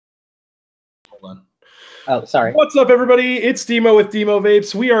Hold on. Oh, sorry. What's up, everybody? It's Demo with Demo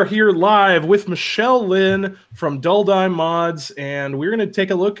Vapes. We are here live with Michele Lynn from Dull Dime Mods, and we're going to take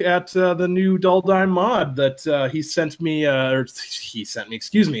a look at the new Dull Dime mod that he sent me,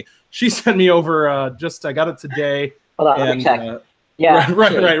 excuse me. She sent me over, I got it today. Hold on, let me check. Yeah.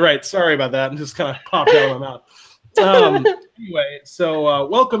 Right. Sorry about that. And just kind of popped out of my mouth. Anyway, so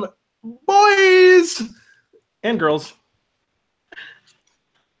welcome, boys and girls.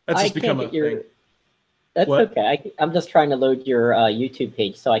 That's just become a thing. That's what? Okay. I'm just trying to load your YouTube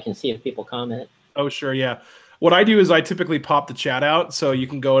page so I can see if people comment. Oh, sure, yeah. What I do is I typically pop the chat out, so you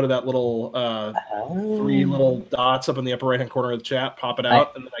can go to that little three little dots up in the upper right-hand corner of the chat, pop it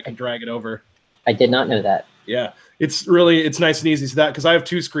out, and then I can drag it over. I did not know that. Yeah, it's nice and easy. So that because I have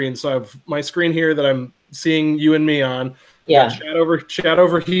two screens, so I have my screen here that I'm seeing you and me on. Yeah. Chat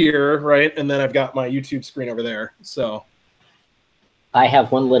over here, right, and then I've got my YouTube screen over there. So I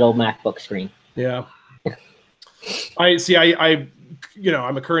have one little MacBook screen. Yeah. I'm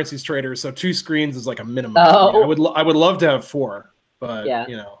a currencies trader, so 2 screens is like a minimum. Oh. I would love to have 4, but yeah.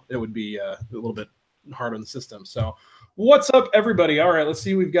 It would be a little bit hard on the system. So what's up, everybody? All right, let's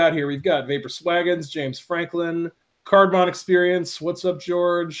see what we've got here. We've got Vapor Swaggins, James Franklin, Cardmon Experience. What's up,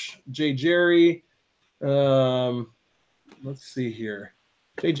 George? Jay Jerry. Let's see here.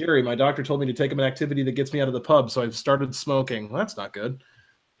 Jay Jerry, my doctor told me to take up an activity that gets me out of the pub, so I've started smoking. Well, that's not good.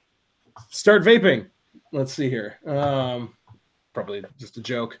 Start vaping. Let's see here. Probably just a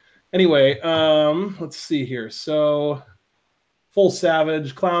joke. Anyway, let's see here. So, Full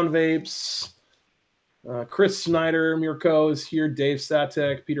Savage, Clown Vapes, Chris Snyder, Mirko is here, Dave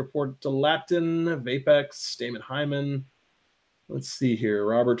Satek, Peter Portalatin, Vapex, Damon Hyman. Let's see here.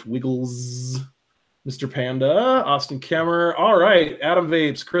 Robert Wiggles, Mr. Panda, Austin Kemmer. All right, Adam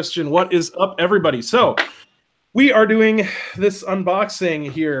Vapes, Christian. What is up, everybody? So, we are doing this unboxing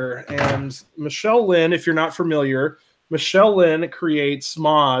here, and Michele Lynn, if you're not familiar, Michele Lynn creates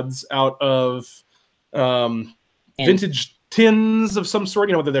mods out of vintage tins of some sort,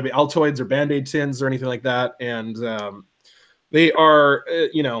 whether they be Altoids or Band-Aid tins or anything like that, and they are,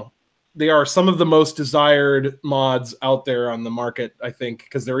 they are some of the most desired mods out there on the market, I think,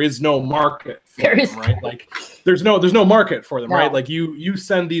 because there is no market for them, right? Like, there's no market for them, right? Like, you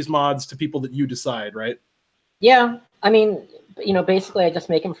send these mods to people that you decide, right? Yeah, I mean, basically, I just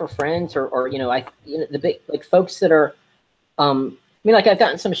make them for friends, or the big folks that are, I've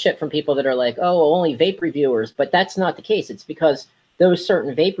gotten some shit from people that are like, oh, only vape reviewers, but that's not the case. It's because those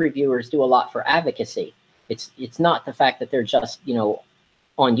certain vape reviewers do a lot for advocacy. It's not the fact that they're just on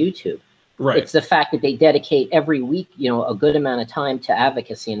YouTube. Right. It's the fact that they dedicate every week, a good amount of time to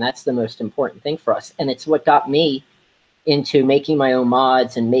advocacy, and that's the most important thing for us. And it's what got me into making my own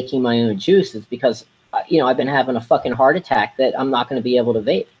mods and making my own juices, because I've been having a fucking heart attack that I'm not going to be able to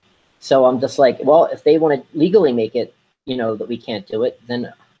vape. So I'm just like, well, if they want to legally make it, that we can't do it,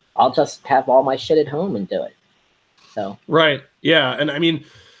 then I'll just have all my shit at home and do it. So. Right. Yeah. And I mean,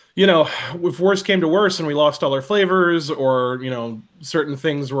 if worse came to worse and we lost all our flavors, or, certain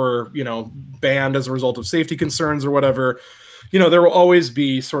things were, banned as a result of safety concerns or whatever, there will always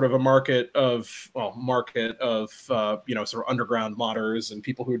be sort of a market of sort of underground modders and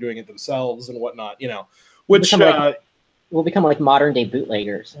people who are doing it themselves and whatnot, which we'll become like modern day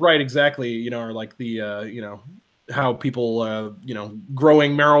bootleggers. Right, exactly. Or like the, how people,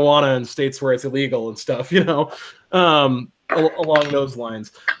 growing marijuana in states where it's illegal and stuff, along those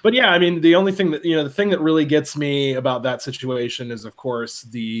lines. But yeah, I mean, the only thing that, the thing that really gets me about that situation is, of course,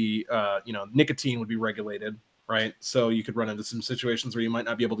 the, nicotine would be regulated. Right, so you could run into some situations where you might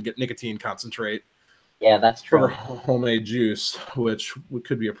not be able to get nicotine concentrate. Yeah, that's true. For homemade juice, which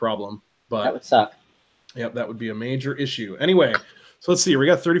could be a problem. But that would suck. Yep, that would be a major issue. Anyway, so let's see. We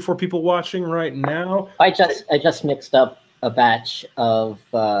got 34 people watching right now. I just mixed up a batch of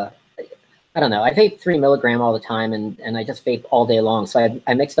I don't know. I vape 3 milligram all the time, and I just vape all day long. So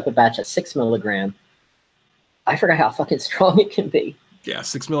I mixed up a batch of 6 milligram. I forgot how fucking strong it can be. Yeah,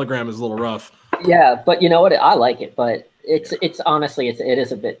 6 milligram is a little rough. Yeah, but you know what? I like it, but it's honestly it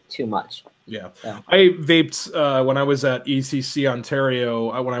is a bit too much. Yeah, so. I vaped when I was at ECC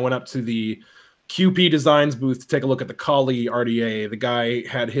Ontario. When I went up to the QP Designs booth to take a look at the Kali RDA, the guy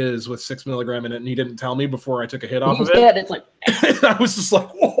had his with 6 milligram in it, and he didn't tell me before I took a hit off of it. Yeah, it's like I was just like,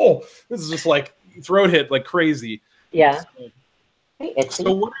 whoa, this is just like throat hit like crazy. Yeah.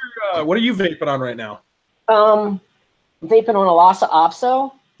 So what are you vaping on right now? Vaping on a Lhasa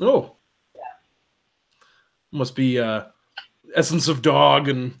Apso. Oh. Must be essence of dog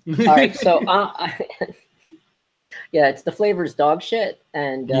and. All right, so yeah, it's the flavor's dog shit,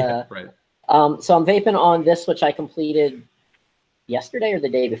 and yeah, right. So I'm vaping on this, which I completed yesterday or the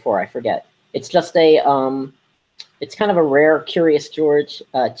day before, I forget. It's just a it's kind of a rare Curious George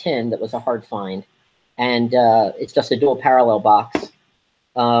tin that was a hard find, and it's just a dual parallel box.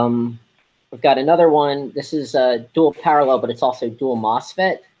 We've got another one. This is a dual parallel, but it's also dual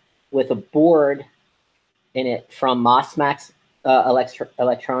MOSFET with a board in it from MOSMAX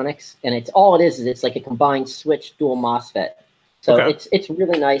Electronics, and it's all it is it's like a combined switch dual MOSFET. So it's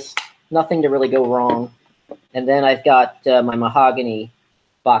really nice. Nothing to really go wrong. And then I've got my mahogany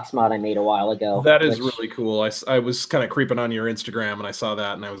box mod I made a while ago. That is really cool. I was kind of creeping on your Instagram and I saw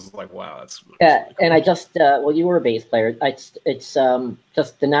that and I was like, wow, that's really cool. And I just well, you were a bass player. It's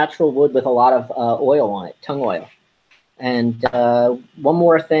just the natural wood with a lot of oil on it, tung oil. And one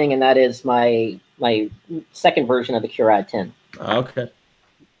more thing, and that is my second version of the Curad tin. Okay.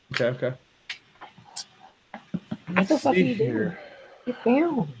 What the fuck are you doing? Get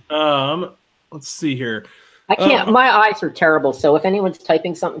down. Let's see here. I can't. My eyes are terrible. So if anyone's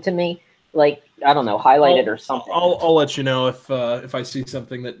typing something to me, like I don't know, highlight it or something. I'll let you know if I see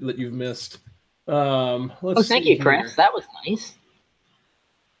something that you've missed. Thank you, Chris. That was nice.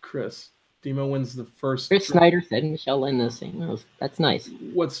 Chris, Demo wins the first. Chris Snyder said Michele Lynn this thing. That's nice.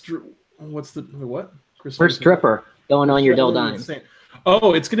 What's the what? Chris first dripper going on your Dildime.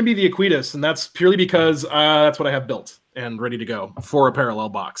 Oh, it's going to be the Aquitas, and that's purely because that's what I have built and ready to go for a parallel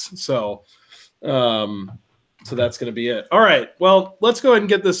box. So, so that's going to be it. All right. Well, let's go ahead and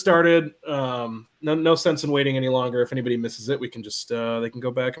get this started. No sense in waiting any longer. If anybody misses it, we can just they can go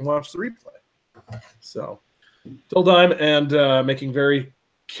back and watch the replay. So, Dildime and making very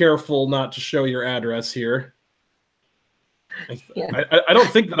careful not to show your address here. I don't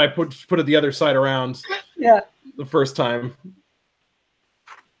think that I put it the other side around. Yeah. The first time.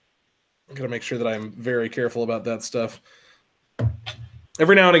 I'm going to make sure that I'm very careful about that stuff.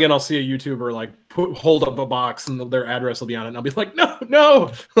 Every now and again, I'll see a YouTuber like hold up a box and their address will be on it. And I'll be like,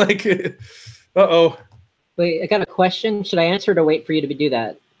 no, like, uh-oh. Wait, I got a question. Should I answer or wait for you to do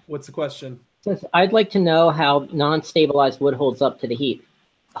that? What's the question? I'd like to know how non-stabilized wood holds up to the heat.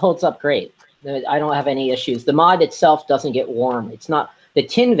 Holds up great. I don't have any issues. The mod itself doesn't get warm. It's not the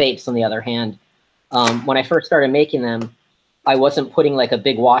tin vapes, on the other hand. When I first started making them, I wasn't putting like a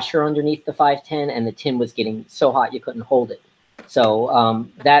big washer underneath the 510, and the tin was getting so hot you couldn't hold it. So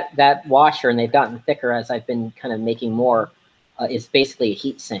that washer, and they've gotten thicker as I've been kind of making more, is basically a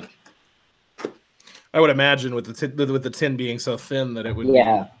heat sink. I would imagine with the tin being so thin that it would be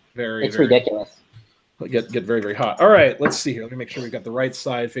very ridiculous. Get very, very hot. All right, let's see here. Let me make sure we've got the right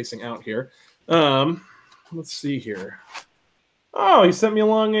side facing out here. Let's see here. Oh, he sent me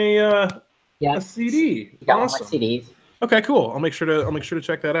along a CD. You got awesome. My CDs. Okay, cool. I'll make sure to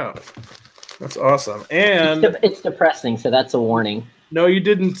check that out. That's awesome. And it's depressing, so that's a warning. No, you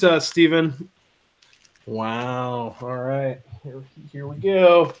didn't, Steven. Wow. All right. Here we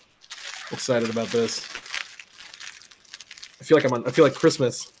go. Excited about this. I feel like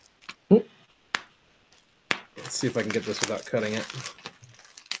Christmas. Let's see if I can get this without cutting it.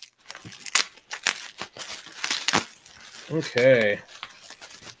 Okay.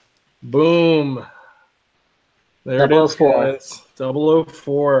 Boom. There it is, guys.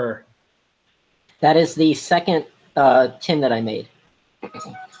 004. That is the second tin that I made.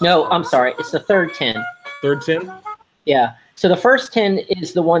 No, I'm sorry. It's the third tin. Third tin? Yeah. So the first tin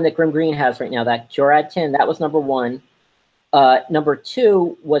is the one that Grim Green has right now, that Curad tin. That was number 1. Number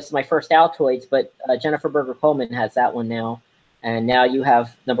 2 was my first Altoids, but Jennifer Berger Coleman has that one now. And now you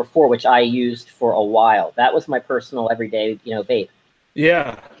have number 4, which I used for a while. That was my personal everyday, vape.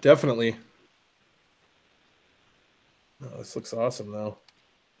 Yeah, definitely. Oh, this looks awesome, though.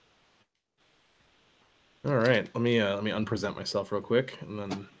 All right, let me unpresent myself real quick, and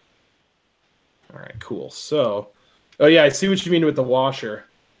then. All right, cool. So, oh yeah, I see what you mean with the washer.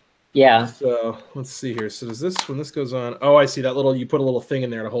 Yeah. So let's see here. So does this, when this goes on? Oh, I see that little. You put a little thing in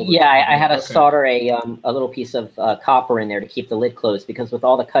there to hold it. Yeah, I had to solder a little piece of copper in there to keep the lid closed, because with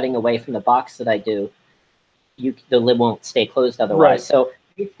all the cutting away from the box that I do, the lid won't stay closed otherwise. Right. So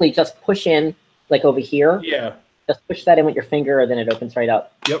basically, just push in like over here. Yeah. Just push that in with your finger, and then it opens right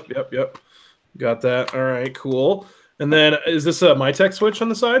up. Yep. Got that. All right, cool. And then is this a MyTech switch on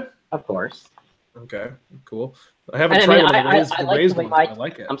the side? Of course. Okay, cool. I haven't tried one of the raised ones. I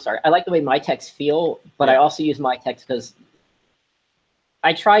like it. I'm sorry. I like the way MyTechs feel, but I also use MyTechs because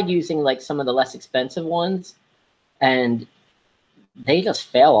I tried using like some of the less expensive ones, and they just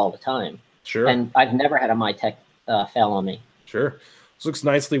fail all the time. Sure. And I've never had a MyTech fail on me. Sure. This looks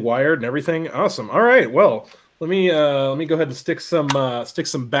nicely wired and everything. Awesome. All right. Well, let me go ahead and stick some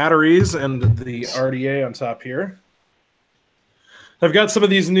batteries and the RDA on top here. I've got some of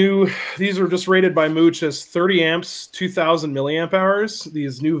these new. These are just rated by Mooch as 30 amps, 2,000 milliamp hours.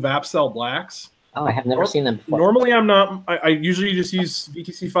 These new Vapcell blacks. Oh, I have never seen them before. Normally, I'm not. I usually just use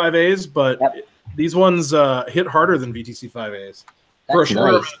VTC 5As, but these ones hit harder than VTC 5As for a shorter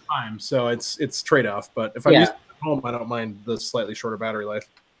amount of time. So it's trade off. But if I use it at home, I don't mind the slightly shorter battery life.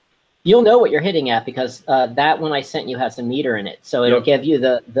 You'll know what you're hitting at because that one I sent you has a meter in it, so it'll give you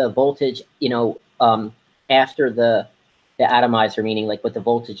the voltage. You know, after the atomizer, meaning like with the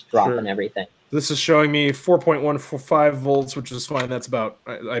voltage drop and everything. This is showing me 4.145 volts, which is fine. That's about.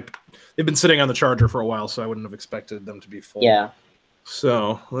 They've been sitting on the charger for a while, so I wouldn't have expected them to be full. Yeah.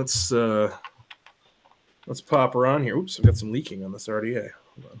 So let's pop her on here. Oops, I've got some leaking on this RDA.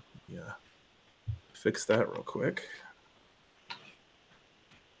 Hold on. Yeah. Fix that real quick.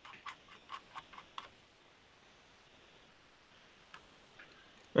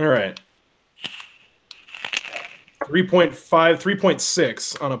 All right. 3.5,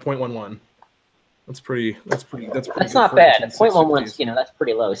 3.6 on a 0.11. That's pretty. That's not bad. 0.11, that's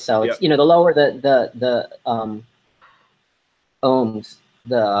pretty low. So it's, the lower the ohms,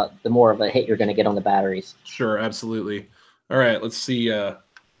 the more of a hit you're going to get on the batteries. Sure, absolutely. All right, let's see. That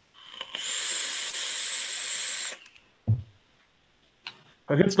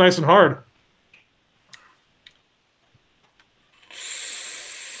hits nice and hard.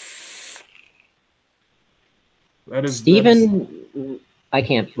 That is Stephen. I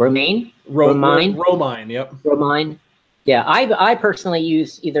can't. Romine. Yep. Romine. Yeah, I personally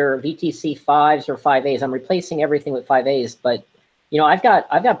use either VTC 5s or 5As. I'm replacing everything with 5As, but I've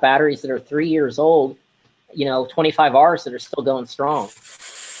got batteries that are 3 years old, 25 Rs that are still going strong.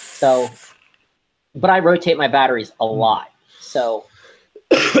 So, but I rotate my batteries a lot. So,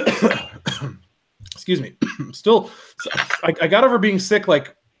 excuse me. I got over being sick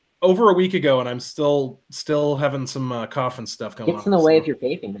like over a week ago, and I'm still having some cough and stuff going on. It's in the way of your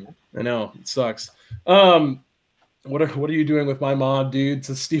vaping, man. I know, it sucks. What are you doing with my mod, dude?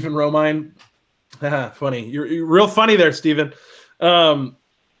 To Stephen Romine. Funny. You're real funny there, Stephen.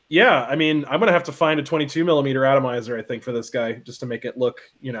 Yeah, I mean, I'm gonna have to find a 22 millimeter atomizer, I think, for this guy, just to make it look,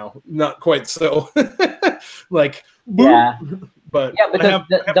 not quite so like. Yeah. But because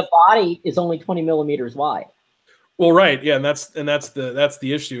the body is only 20 millimeters wide. Well, right, yeah, and that's the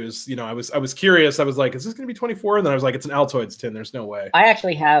issue is, I was curious. I was like, is this going to be 24? And then I was like, it's an Altoids tin. There's no way. I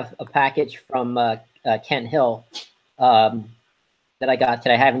actually have a package from Kent Hill that I got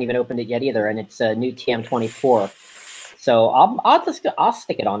today. I haven't even opened it yet either, and it's a new TM24. So I'll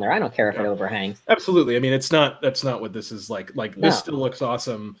stick it on there. I don't care if it overhangs. Absolutely. I mean, that's not what this is like. Like this still looks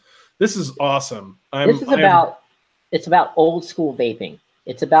awesome. This is awesome. It's about old school vaping.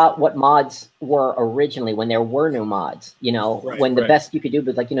 It's about what mods were originally when there were no mods, when the best you could do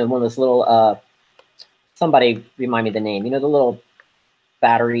was like, one of those little, somebody remind me the name, the little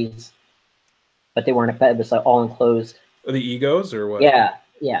batteries, but they weren't, it was like all enclosed. The Egos or what? Yeah.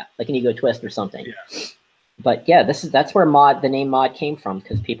 Like an Ego Twist or something. Yeah. But yeah, that's where the name mod came from,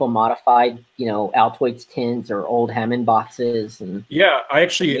 because people modified, Altoids tins or old Hammond boxes. And I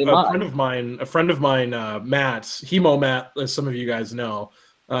actually, a friend of mine, Matt, Hemo Matt, as some of you guys know,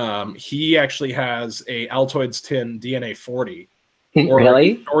 he actually has a Altoids tin DNA 40.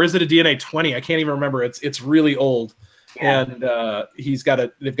 Really? Or is it a DNA 20? I can't even remember. It's really old. Yeah. And he's got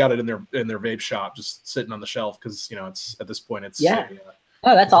it. They've got it in their vape shop, just sitting on the shelf, because it's at this point it's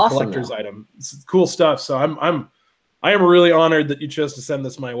oh, that's awesome! Collector's item. It's cool stuff. So I am really honored that you chose to send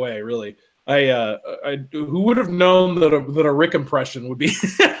this my way. Really, who would have known that a Rick impression would be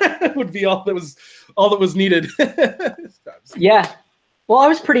would be all that was needed. Yeah, well, I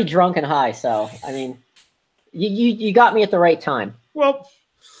was pretty drunk and high, so I mean, you got me at the right time. Well,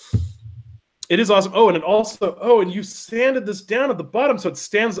 it is awesome. Oh, and it also and you sanded this down at the bottom so it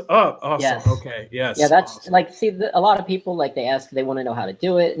stands up. Awesome. Yes. Okay. Yes. Yeah, that's awesome. Like, see, a lot of people like they want to know how to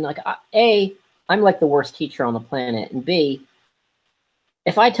do it, and like I'm like the worst teacher on the planet, and B,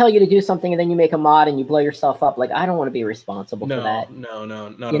 if I tell you to do something and then you make a mod and you blow yourself up, like I don't want to be responsible for that. No,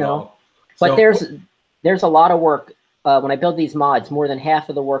 not at all. But there's a lot of work when I build these mods. More than half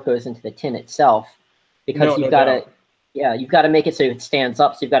of the work goes into the tin itself, because you've got to. Yeah, you've got to make it so it stands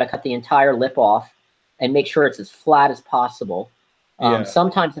up. So you've got to cut the entire lip off and make sure it's as flat as possible.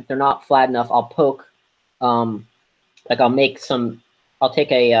 Sometimes if they're not flat enough, I'll poke, like I'll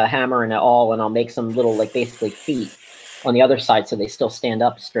take a hammer and an awl and I'll make some little, like basically feet on the other side so they still stand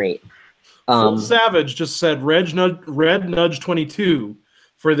up straight. Full Savage just said Red Nudge 22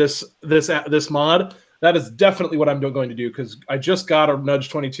 for this mod. That is definitely what I'm going to do, because I just got a Nudge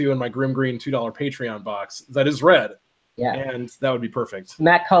 22 in my Grim Green $2 Patreon box that is red. Yeah. And that would be perfect.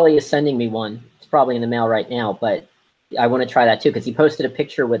 Matt Cully is sending me one. It's probably in the mail right now, but I want to try that too, because he posted a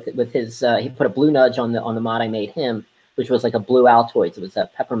picture with his he put a blue nudge on the mod I made him, which was like a blue Altoids. It was a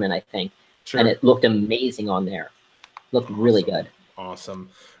peppermint, I think, and it looked amazing on there. Looked really good. Awesome.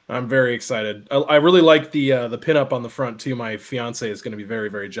 I'm very excited. I really like the pinup on the front too. My fiance is going to be very,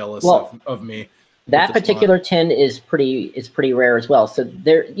 very jealous of me. That particular tin is pretty rare as well. So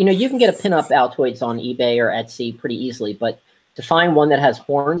there, you can get a pinup Altoids on eBay or Etsy pretty easily, but to find one that has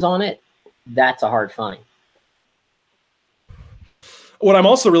horns on it, that's a hard find. What I'm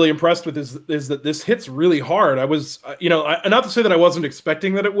also really impressed with is that this hits really hard. I was, not to say that I wasn't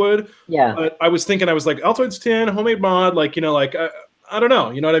expecting that it would. Yeah. But I was thinking, I was like, Altoids tin, homemade mod, like, I don't know.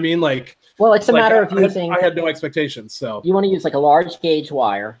 You know what I mean? Like, well, it's a matter of using. I had no expectations. So you want to use like a large gauge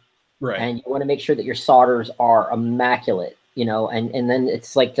wire, right? And you want to make sure that your solders are immaculate. And then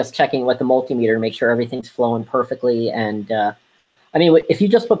it's like just checking with the multimeter to make sure everything's flowing perfectly. And I mean, if you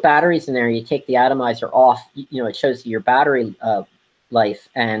just put batteries in there, you take the atomizer off. It shows your battery life,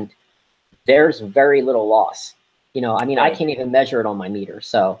 and there's very little loss. I mean, I can't even measure it on my meter.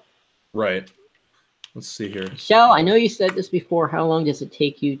 So, right. Let's see here. Michelle, I know you said this before. How long does it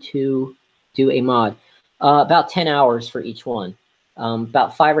take you to do a mod? About 10 hours for each one.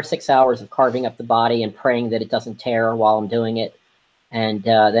 About 5 or 6 hours of carving up the body and praying that it doesn't tear while I'm doing it, and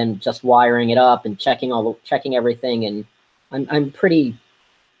then just wiring it up and checking everything. And I'm pretty.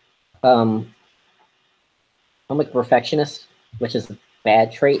 I'm like a perfectionist, which is a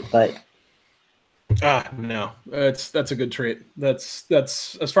bad trait, but. No, that's a good trait. That's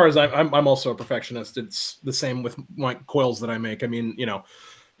as far as I'm also a perfectionist. It's the same with my coils that I make. I mean,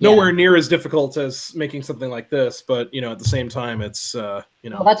 nowhere near as difficult as making something like this, but at the same time, it's Well,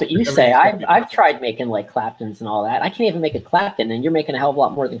 that's what you say. I've tried making like Claptons and all that. I can't even make a Clapton, and you're making a hell of a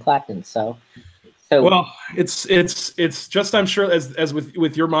lot more than Clapton. So well, it's just, I'm sure as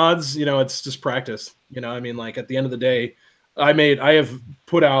with your mods, it's just practice. I mean, like at the end of the day, I have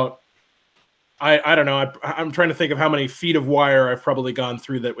put out. I don't know. I'm trying to think of how many feet of wire I've probably gone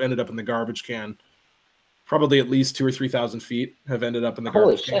through that ended up in the garbage can. Probably at least 2,000 or 3,000 feet have ended up in the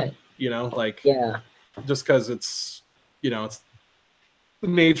garbage can. Just because it's it's the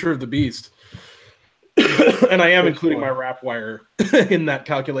nature of the beast. And I am including my wrap wire in that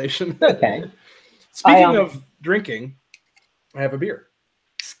calculation. Okay. Speaking of drinking, I have a beer.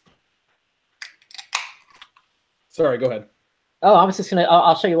 Sorry, go ahead. Oh, I was just gonna.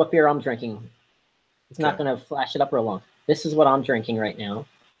 I'll show you what beer I'm drinking. It's not going to flash it up real long. This is what I'm drinking right now.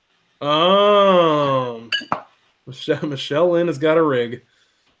 Oh, Michele Lynn has got a rig.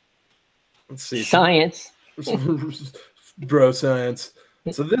 Let's see. Science. Bro, science.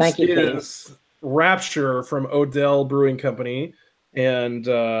 So this is Rapture from Odell Brewing Company. And,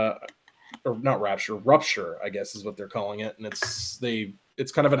 or not Rapture, Rupture, I guess is what they're calling it. And it's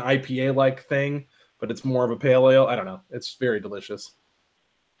kind of an IPA-like thing, but it's more of a pale ale. I don't know. It's very delicious.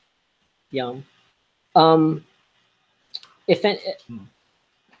 Yum. Is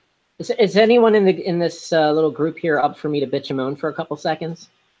anyone in this little group here up for me to bitch and moan for a couple seconds?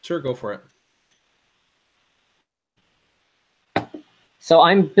 Sure, go for it. So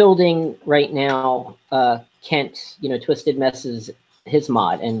I'm building right now Kent, Twisted Messes, his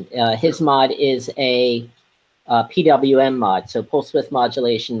mod, and his mod is a PWM mod, so pulse width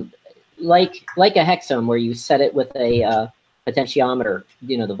modulation, like a hexome where you set it with a potentiometer,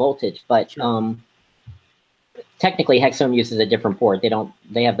 the voltage, but sure. Technically, Hexome uses a different board.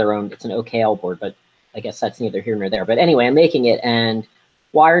 They have their own. It's an OKL board, but I guess that's neither here nor there. But anyway, I'm making it and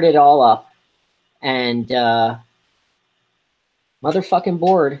wired it all up, and motherfucking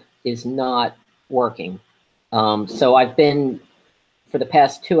board is not working. So I've been for the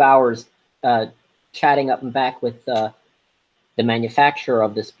past 2 hours chatting up and back with the manufacturer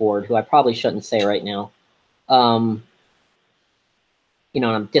of this board, who I probably shouldn't say right now. And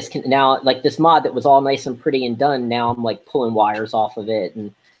I'm now, like this mod that was all nice and pretty and done. Now I'm like pulling wires off of it,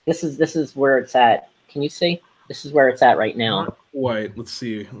 and this is where it's at. Can you see? This is where it's at right now. Wait, let's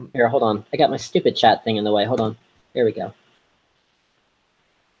see. Here, hold on. I got my stupid chat thing in the way. Hold on. There we go.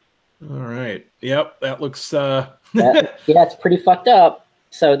 All right. Yep, that looks. Yeah, it's pretty fucked up.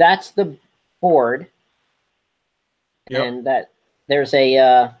 So that's the board, and there's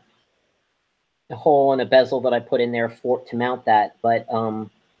a hole and a bezel that I put in there to mount that, but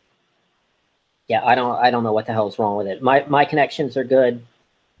yeah, I don't know what the hell is wrong with it. My connections are good.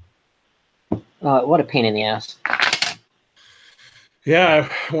 What a pain in the ass. Yeah,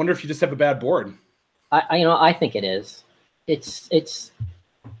 I wonder if you just have a bad board. I think it is.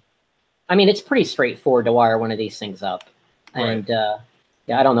 I mean, it's pretty straightforward to wire one of these things up, and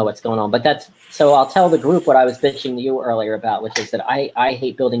yeah, I don't know what's going on, but so I'll tell the group what I was bitching to you earlier about, which is that I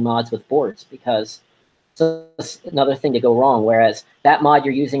hate building mods with boards, because So that's another thing to go wrong. Whereas that mod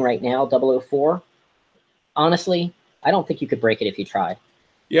you're using right now, 004, honestly, I don't think you could break it if you tried.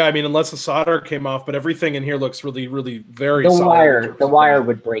 Yeah, I mean, unless the solder came off, but everything in here looks really, really very solid. The wire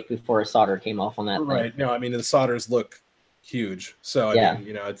would break before a solder came off on that thing. Right. No, I mean, the solders look huge. So, I Yeah. mean,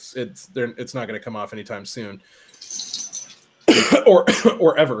 you know, it's not going to come off anytime soon.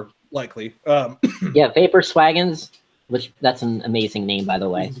 or ever, likely. Yeah, Vapes Swagons, which that's an amazing name, by the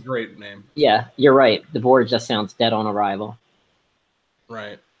way. It's a great name. Yeah, you're right. The board just sounds dead on arrival.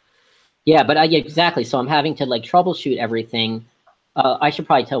 Right. Yeah, but yeah, exactly. So I'm having to like troubleshoot everything. I should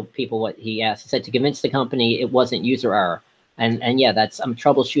probably tell people what he asked. He said to convince the company it wasn't user error, and yeah, I'm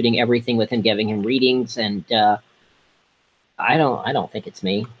troubleshooting everything with him, giving him readings, and I don't think it's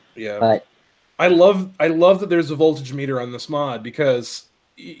me. Yeah, but I love that there's a voltage meter on this mod, because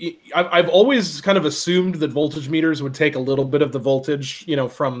I've always kind of assumed that voltage meters would take a little bit of the voltage, you know,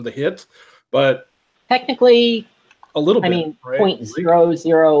 from the hit, but technically a little bit. I mean, right?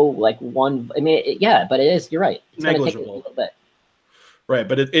 0.00 like one. I mean, yeah, but it is. You're right. It's negligible. Gonna take a little bit. Right,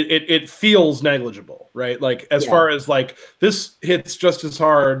 but it feels negligible, right? Like as far as like this hits just as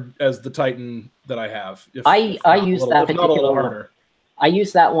hard as the Titan that I have. I use that particular. I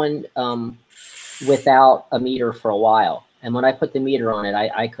use that one without a meter for a while, and when I put the meter on it,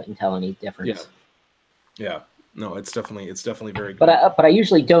 I couldn't tell any difference. Yeah. No, it's definitely very good. But I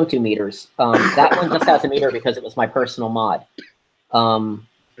usually don't do meters. That one just has a meter because it was my personal mod.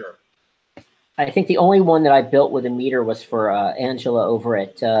 Sure. I think the only one that I built with a meter was for Angela over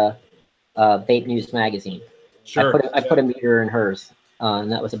at Vape News Magazine. Sure. I put a meter in hers,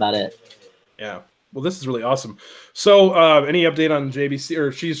 and that was about it. Yeah. Well, this is really awesome. So, any update on JBC?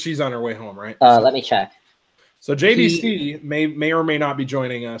 Or she's on her way home, right? Let me check. So JBC may or may not be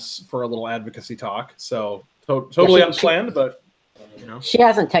joining us for a little advocacy talk. So totally unplanned, but you know, she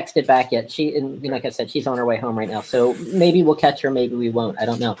hasn't texted back yet. Like I said, she's on her way home right now. So maybe we'll catch her, maybe we won't. I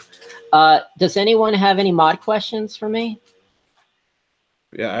don't know. Does anyone have any mod questions for me?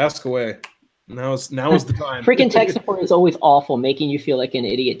 Yeah, ask away. Now is the time. Freaking tech support is always awful, making you feel like an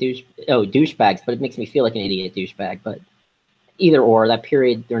idiot douchebags, but it makes me feel like an idiot douchebag. But either or, that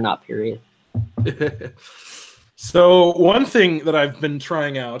period, they're not period. So one thing that I've been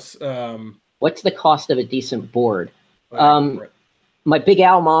trying out. What's the cost of a decent board? My Big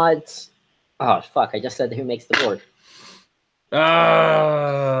Al mods. Oh fuck! I just said who makes the board.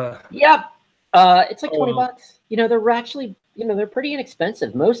 Yep. It's like $20. You know, they're actually, you know, they're pretty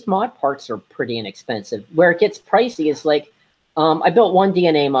inexpensive. Most mod parts are pretty inexpensive. Where it gets pricey is like, I built one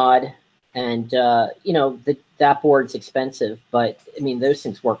DNA mod, and you know, that board's expensive, but I mean, those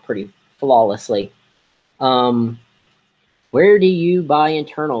things work pretty flawlessly. Where do you buy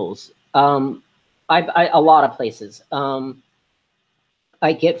internals? A lot of places.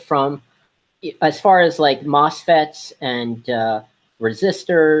 I get from, as far as like MOSFETs and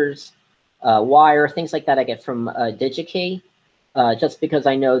resistors, wire, things like that, I get from DigiKey, just because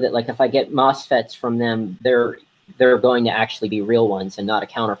I know that like if I get MOSFETs from them, they're going to actually be real ones and not a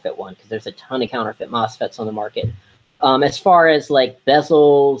counterfeit one, because there's a ton of counterfeit MOSFETs on the market. As far as like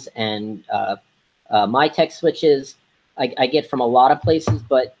bezels and MyTech switches, I get from a lot of places,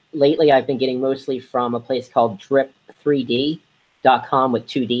 but lately I've been getting mostly from a place called drip3d.com with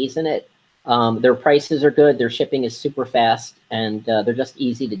 2 Ds in it. Their prices are good, their shipping is super fast, and they're just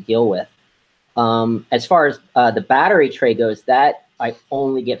easy to deal with. As far as the battery tray goes, that I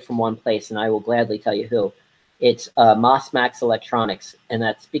only get from one place, and I will gladly tell you who. It's MOSMAX Electronics, and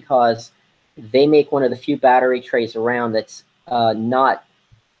that's because they make one of the few battery trays around that's not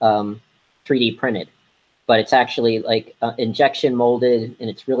 3D printed, but it's actually like injection molded, and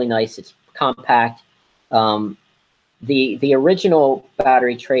it's really nice. It's compact. The original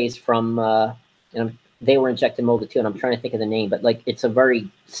battery trays from they were injection molded too, and I'm trying to think of the name, but like it's a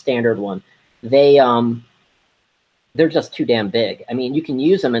very standard one. They're just too damn big. I mean, you can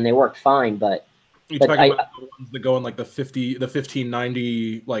use them and they work fine, but you're talking about the ones that go in like the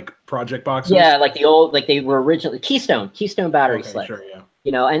 1590 like project boxes. Yeah, like the old, like they were originally Keystone battery slip. Sure, yeah.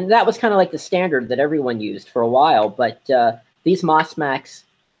 You know, and that was kind of like the standard that everyone used for a while. But these MOSMAX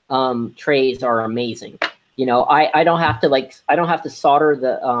trays are amazing. You know, I don't have to solder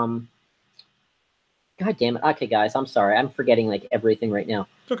the God damn it. Okay, guys, I'm sorry. I'm forgetting like everything right now.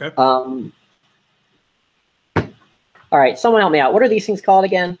 It's okay. All right, someone help me out. What are these things called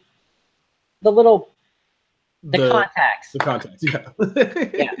again? The contacts. The contacts, yeah.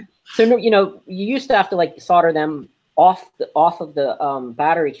 Yeah. So you know, you used to have to like solder them off of the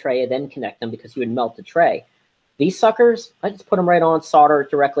battery tray and then connect them because you would melt the tray. These suckers, I just put them right on, solder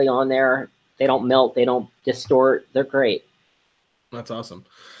directly on there. They don't melt, they don't distort. They're great. That's awesome.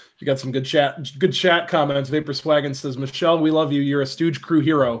 You got some good chat comments. Vapor Swaggin says, Michelle, we love you. You're a Stooge Crew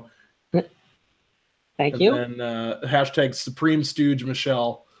hero. Thank you. And hashtag Supreme Stooge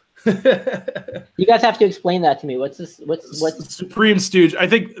Michelle. You guys have to explain that to me. What's this? What's Supreme Stooge? I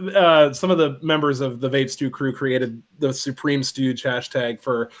think some of the members of the Vape Stew crew created the Supreme Stooge hashtag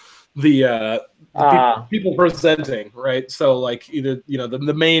for the people presenting, right? So like either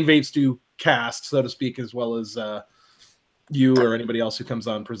the main Vape Stew cast, so to speak, as well as you or anybody else who comes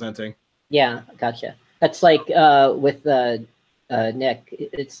on presenting. Yeah, gotcha. That's like with Nick.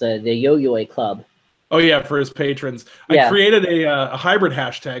 It's the Yo-Yo Club. Oh yeah, for his patrons. Yeah. I created a hybrid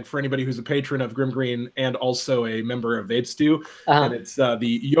hashtag for anybody who's a patron of Grim Green and also a member of Vape Stew, and it's the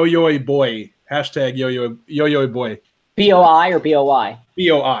Yo-Yo Boy hashtag Yo-Yo Boy. BOI or BOY?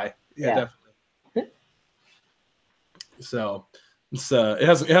 BOI. Yeah, definitely. So it's it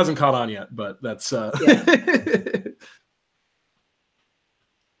hasn't caught on yet, but that's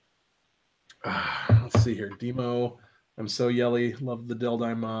let's see here. Demo, I'm so yelly. Love the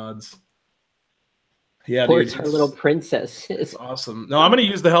Deldime mods. Yeah, dude, her little princess. It's awesome. No, I'm gonna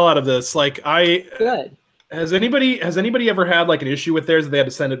use the hell out of this. Like, good. Has anybody ever had like an issue with theirs that they had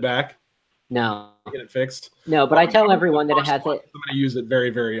to send it back? No. Get it fixed? No, but I tell everyone that it has it. I'm gonna use it very,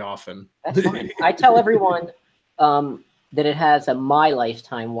 very often. That's fine. I tell everyone that it has a my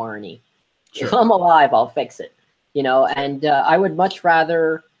lifetime warranty. Sure. If I'm alive, I'll fix it. And I would much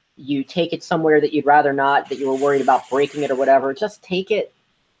rather you take it somewhere that you'd rather not, that you were worried about breaking it or whatever. Just take it,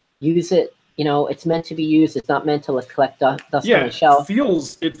 use it. It's meant to be used. It's not meant to collect dust on the shelf.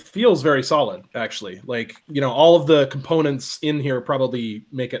 It feels very solid, actually. Like, all of the components in here probably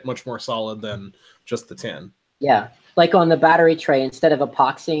make it much more solid than just the tin. Yeah. Like on the battery tray, instead of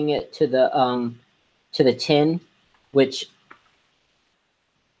epoxying it to the tin, which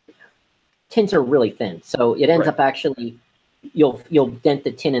tins are really thin. So it ends up actually, you'll dent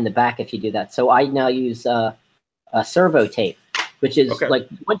the tin in the back if you do that. So I now use a servo tape, which is like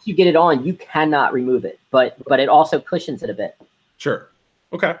once you get it on, you cannot remove it, but it also cushions it a bit. Sure.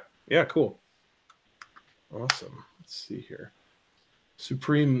 Okay. Yeah. Cool. Awesome. Let's see here.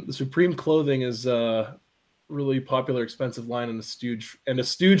 Supreme clothing is a really popular, expensive line in a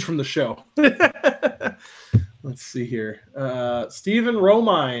stooge from the show. Let's see here. Stephen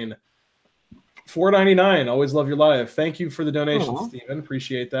Romine, $4.99. Always love your live. Thank you for the donation, Stephen.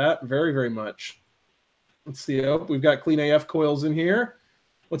 Appreciate that very, very much. Let's see. Oh, we've got Clean AF coils in here.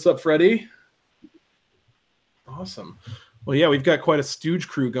 What's up, Freddie? Awesome. Well, yeah, we've got quite a stooge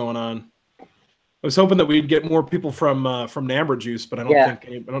crew going on. I was hoping that we'd get more people from Nambra Juice, but I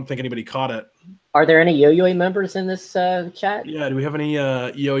don't think anybody caught it. Are there any Yo-Yo members in this chat? Yeah. Do we have any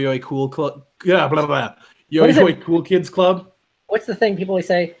Yo-Yo Cool Club? Yeah. Blah blah blah. Yo-Yo Cool Kids Club. What's the thing people always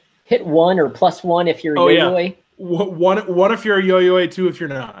say? Hit 1 or +1 if you're Yo-Yo. Yeah. One if you're a Yo-Yo, 2 if you're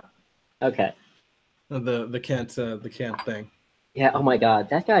not. Okay. The Kent thing. Yeah. Oh my God,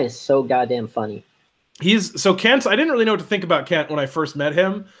 that guy is so goddamn funny. Kent. I didn't really know what to think about Kent when I first met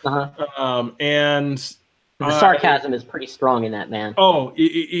him. And the sarcasm is pretty strong in that man. Oh,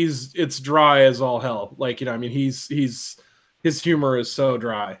 it's dry as all hell. Like his humor is so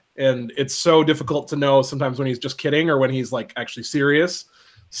dry, and it's so difficult to know sometimes when he's just kidding or when he's like actually serious.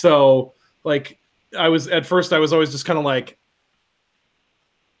 So like at first I was always just kind of like,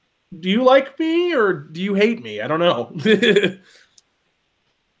 do you like me or do you hate me? I don't know.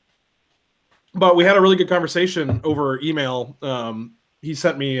 But we had a really good conversation over email. He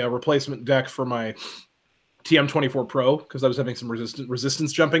sent me a replacement deck for my TM24 Pro because I was having some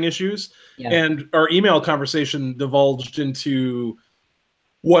resistance jumping issues. Yeah. And our email conversation divulged into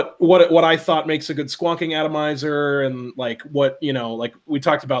what I thought makes a good squonking atomizer, and like like we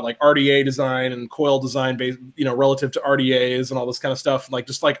talked about like RDA design and coil design based, relative to RDAs and all this kind of stuff, like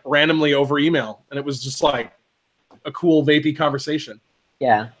just like randomly over email. And it was just like a cool vapey conversation.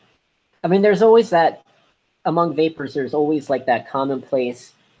 Yeah. I mean, there's always that among vapors, there's always like that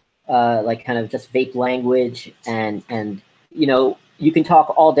commonplace, like kind of just vape language and you can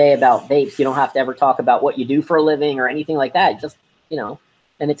talk all day about vapes. You don't have to ever talk about what you do for a living or anything like that. Just, and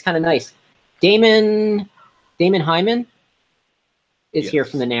it's kind of nice. Damon Hyman is here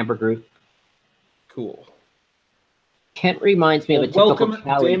from the Nambra group. Cool. Kent reminds me of a typical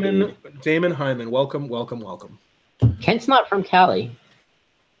Cali Damon Hyman. Welcome. Kent's not from Cali.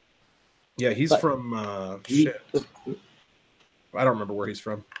 Yeah, he's from shit. I don't remember where he's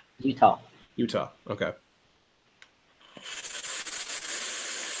from. Utah. Okay.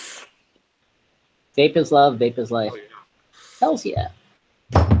 Vape is love. Vape is life. Oh, yeah. Hells yeah.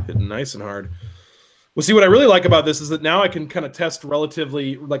 Hitting nice and hard. Well, see, what I really like about this is that now I can kind of test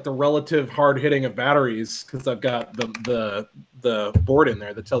relatively, like the relative hard hitting of batteries, because I've got the the board in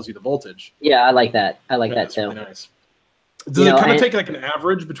there that tells you the voltage. Yeah, I like that. I like that That's too. really nice. Does it kind of take like an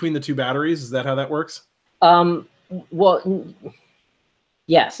average between the two batteries? Is that how that works? Well,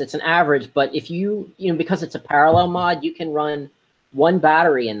 yes, it's an average, but if because it's a parallel mod, you can run one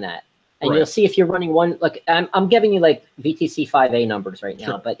battery in that. And you'll see if you're running one, like I'm giving you like VTC 5A numbers right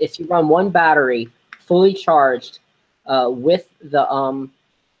now, but if you run one battery fully charged with the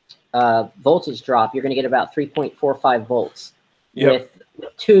voltage drop, you're going to get about 3.45 volts. With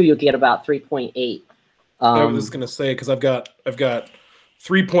two, you'll get about 3.8. I was just going to say, because I've got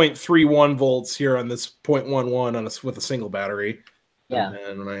 3.31 volts here on this 0.11 on with a single battery. Yeah.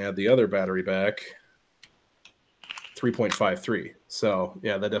 And when I add the other battery back, 3.53. So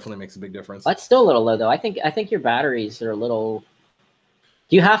yeah, that definitely makes a big difference. That's still a little low though. I think your batteries are a little.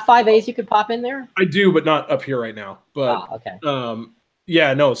 Do you have 5As you could pop in there? I do, but not up here right now. But okay.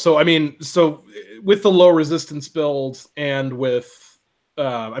 Yeah, no. So I mean, so with the low resistance build and with,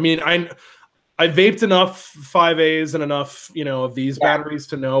 I mean, I vaped enough 5As and enough, of these batteries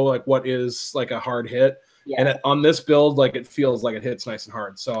to know like what is like a hard hit. Yeah. And on this build, like it feels like it hits nice and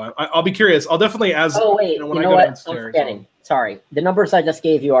hard. So I'll be curious. I'll definitely Oh wait, when I go downstairs. I'm forgetting. Sorry, the numbers I just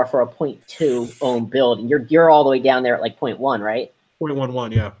gave you are for a 0.2 ohm build, and you're all the way down there at like 0.1, right?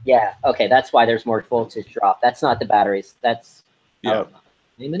 0.11, yeah. Yeah. Okay, that's why there's more voltage drop. That's not the batteries. That's I'm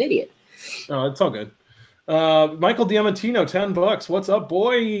an idiot. Oh, it's all good. Michael Diamantino, $10. What's up,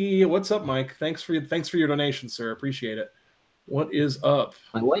 boy? What's up, Mike? Thanks for your donation, sir. Appreciate it. What is up?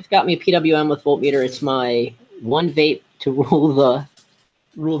 My wife got me a PWM with voltmeter. It's my one vape to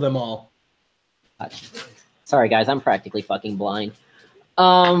rule them all. Sorry, guys, I'm practically fucking blind.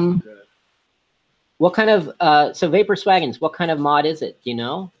 What kind of so Vapor Swaggins? What kind of mod is it? Do you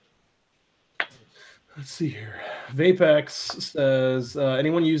know? Let's see here. Vapex says,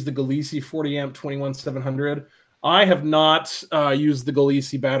 anyone use the Galisi 40 amp 21700? I have not used the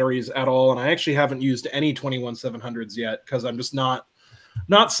Galisi batteries at all, and I actually haven't used any 21700s yet because I'm just not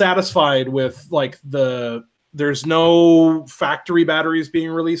satisfied with like there's no factory batteries being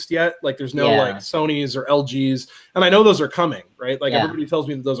released yet. Like there's no like Sony's or LG's, and I know those are coming, right? Like everybody tells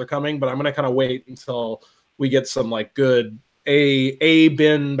me that those are coming, but I'm gonna kind of wait until we get some like good A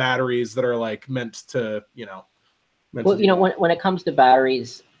bin batteries that are like meant to, when it comes to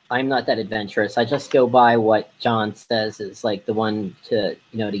batteries, I'm not that adventurous. I just go by what John says is like the one to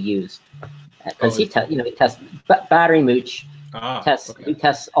to use, because he tests battery mooch. He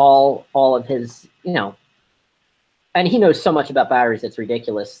tests all of his and he knows so much about batteries it's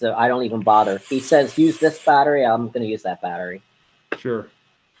ridiculous. So I don't even bother. He says use this battery, I'm going to use that battery. Sure.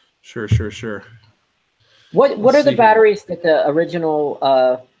 What are the batteries that the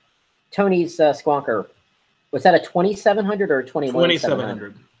original Tony's Squonker? Was that a 2700 or a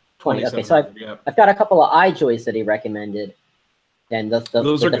 2700? 20. Okay, so I've got a couple of iJoys that he recommended, and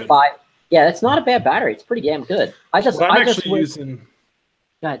those are good. 5. Yeah, that's not a bad battery. It's pretty damn good.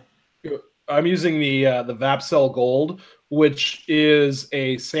 I'm using the Vapcell Gold, which is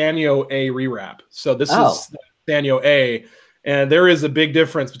a Sanyo A rewrap. So this is Sanyo A, and there is a big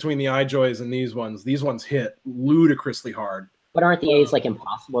difference between the iJoys and these ones. These ones hit ludicrously hard. But aren't the A's like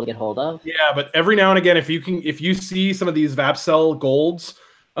impossible to get hold of? Yeah, but every now and again, if you see some of these Vapcell Golds,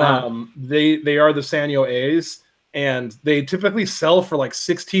 they are the Sanyo A's, and they typically sell for like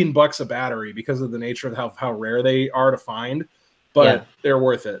 $16 a battery because of the nature of how rare they are to find. But they're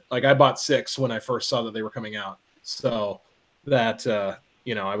worth it. Like I bought 6 when I first saw that they were coming out. So that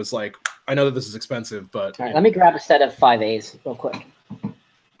I was like, I know that this is expensive, but all right, let me grab a set of 5As real quick.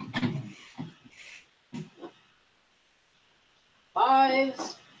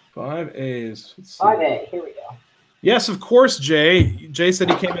 5s. 5As. 5A. Here we go. Yes, of course, Jay. Jay said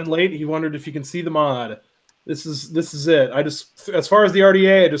he came in late. He wondered if you can see the mod. This is it. I just, as far as the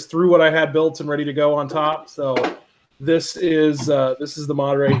RDA, I just threw what I had built and ready to go on top. So this is the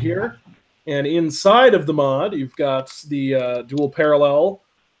mod right here. And inside of the mod, you've got the dual parallel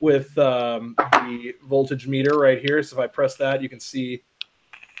with the voltage meter right here. So if I press that, you can see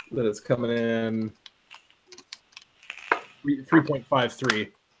that it's coming in 3.53.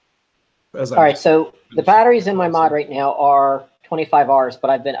 All right, so the batteries in my mod right now are 25Rs, but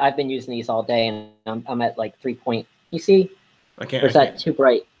I've been using these all day, and I'm at like 3. You see? I can't. Or is that too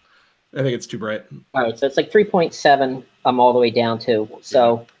bright? I think it's too bright. All right, so it's like 3.7. I'm all the way down to.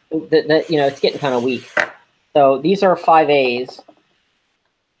 So it's getting kind of weak. So these are 5As.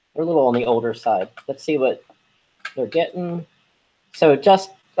 They're a little on the older side. Let's see what they're getting. So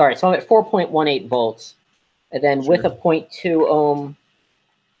all right. So I'm at 4.18 volts, and then with a 0.2 ohm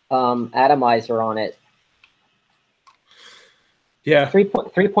atomizer on it. Yeah.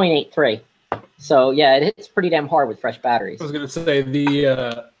 3.83. So yeah, it hits pretty damn hard with fresh batteries. I was gonna say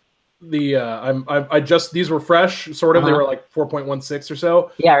I just, these were fresh, sort of. They were like 4.16 or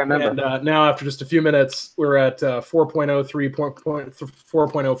so. Yeah, I remember. And now after just a few minutes, we're at 4.03,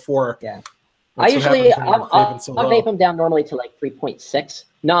 4.04. Yeah. I usually I'll vape them down normally to like 3.6,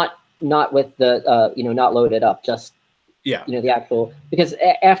 not with the not loaded up, just the actual, because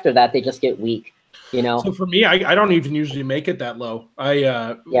after that they just get weak. So for me, I don't even usually make it that low.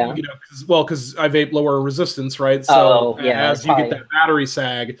 Because I vape lower resistance, right? So as you get that battery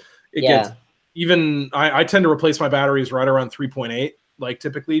sag, it gets even. I tend to replace my batteries right around 3.8, like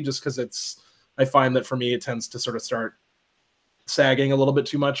typically, just because I find that for me it tends to sort of start sagging a little bit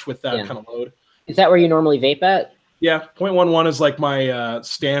too much with that kind of load. Is that where you normally vape at? Yeah, 0.11 is like my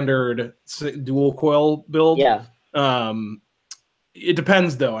standard dual coil build. Yeah. It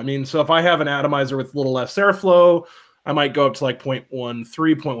depends, though. I mean, so if I have an atomizer with a little less airflow, I might go up to like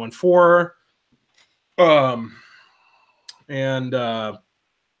 0.13, 0.14. And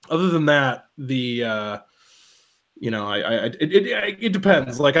other than that, it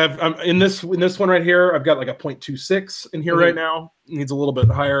depends. Like I'm in this one right here, I've got like a 0.26 in here right now. It needs a little bit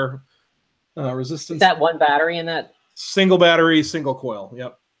higher resistance. Is that one battery in that? Single battery, single coil.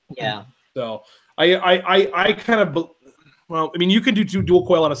 Yep. Yeah. So I kind of. Well, I mean, you can do dual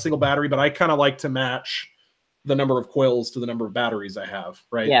coil on a single battery, but I kind of like to match the number of coils to the number of batteries I have,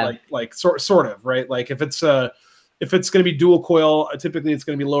 right? Yeah. Like sort of, right? Like if it's going to be dual coil, typically it's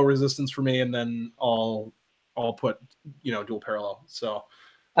going to be low resistance for me, and then I'll put dual parallel. So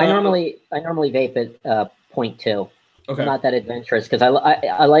I normally vape at 0.2. Okay. I'm not that adventurous because I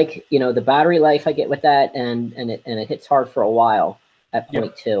like the battery life I get with that, and it hits hard for a while at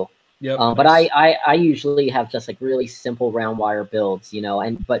 0.2. Yep. But I usually have just like really simple round wire builds,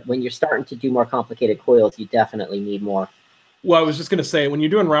 but when you're starting to do more complicated coils, you definitely need more. Well, I was just going to say, when you're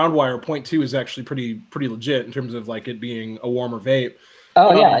doing round wire, 0.2 is actually pretty legit in terms of like it being a warmer vape.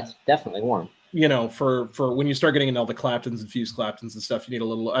 Oh yeah, it's definitely warm. For when you start getting into all the Claptons and fused Claptons and stuff, you need a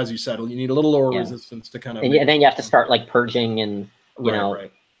little, as you said, you need a little lower resistance to kind of. And then you have to start like purging and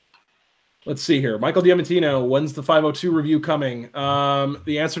Right. Let's see here. Michael Diamantino, when's the 502 review coming?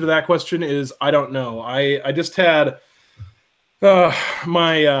 The answer to that question is I don't know. I just had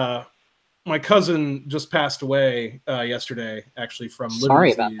my cousin just passed away yesterday, actually, from liver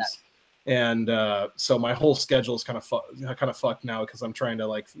disease. About that. And so my whole schedule is kind of fucked now because I'm trying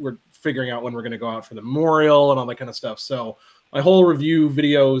to we're figuring out when we're going to go out for the memorial and all that kind of stuff. So my whole review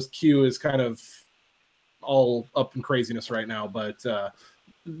videos queue is kind of all up in craziness right now, but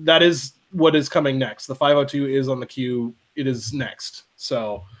that is what is coming next. The 502 is on the queue. It is next.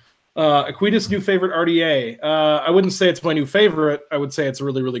 So Aquitas' new favorite RDA. I wouldn't say it's my new favorite. I would say it's a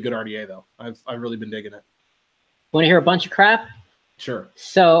really, really good RDA, though. I've really been digging it. Want to hear a bunch of crap? Sure.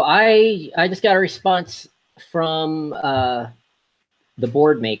 So I just got a response from the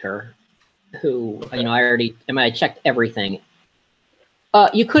board maker who, I checked everything.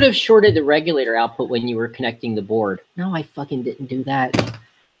 You could have shorted the regulator output when you were connecting the board. No, I fucking didn't do that.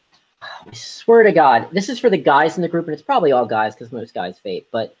 I swear to God, this is for the guys in the group, and it's probably all guys because most guys vape.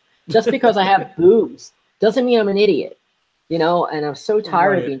 But just because I have boobs doesn't mean I'm an idiot, and I'm so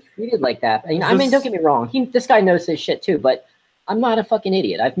tired of being treated like that. I mean, don't get me wrong. This guy knows his shit too, but I'm not a fucking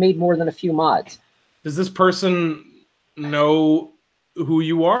idiot. I've made more than a few mods. Does this person know who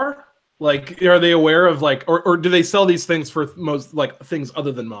you are? Like, are they aware of or do they sell these things for most things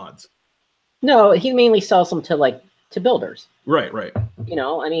other than mods? No, he mainly sells them to builders. Right.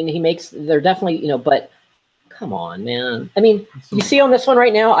 He makes, they're definitely, but come on, man. You see on this one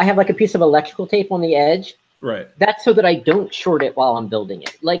right now, I have a piece of electrical tape on the edge. Right. That's so that I don't short it while I'm building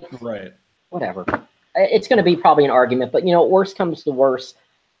it. Right. Whatever. It's going to be probably an argument, but worst comes to worst,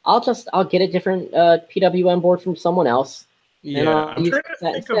 I'll get a different PWM board from someone else. Yeah, I'm trying to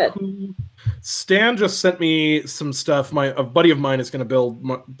think of who. Stan just sent me some stuff. A buddy of mine is going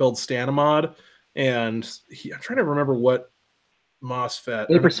to build Stan a mod, and I'm trying to remember what MOSFET.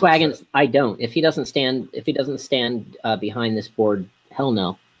 Vapor Swaggins, I don't. If he doesn't stand behind this board, hell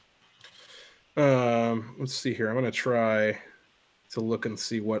no. Let's see here. I'm going to try to look and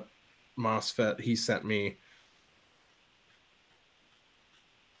see what MOSFET he sent me.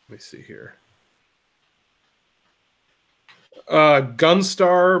 Let me see here.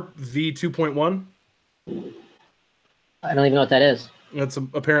 Gunstar V2.1. I don't even know what that is. That's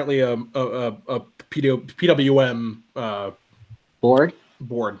apparently a PWM board.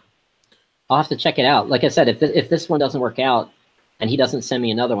 I'll have to check it out. Like I said, if this one doesn't work out and he doesn't send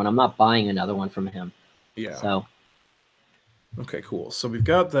me another one, I'm not buying another one from him. Yeah. So. Okay, cool. So we've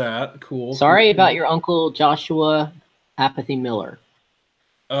got that. Cool. Sorry about your Uncle Joshua Apathy Miller.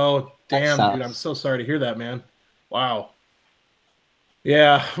 Oh, Damn, dude, I'm so sorry to hear that, man. Wow.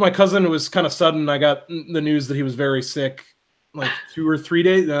 Yeah, my cousin was kind of sudden. I got the news that he was very sick, like 2 or 3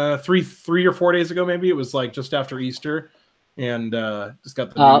 days, 3 or 4 days ago, maybe. It was like just after Easter, and just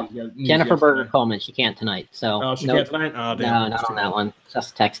got the news Jennifer Berger yesterday. Coleman, she can't tonight. So Oh, she can't tonight. Oh, damn. No, not on that one.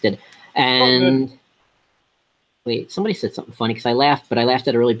 Just texted. And wait, somebody said something funny because I laughed, but I laughed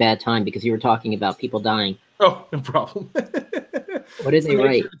at a really bad time because you were talking about people dying. Oh, no problem. What did they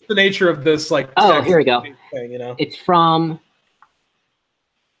write? It's the nature of this, like. Oh, here we go. Thing, you know? It's from.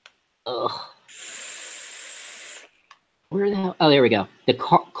 Where the hell? Oh, there we go. The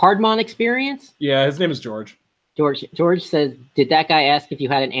Cardmon experience. Yeah, his name is George. George says, "Did that guy ask if you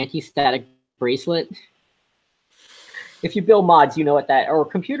had an anti-static bracelet? If you build mods, you know what that, or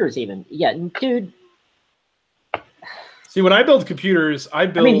computers even. Yeah, dude. See, when I build computers, I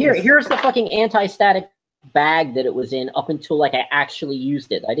mean, here's the fucking anti-static bag that it was in up until like I actually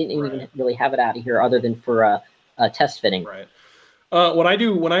used it. I didn't even really have it out of here other than for a test fitting. Right. When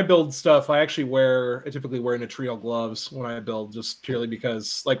I build stuff, I typically wear Nitrial gloves when I build, just purely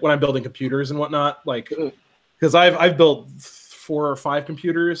because, like, when I'm building computers and whatnot, like, because I've built 4 or 5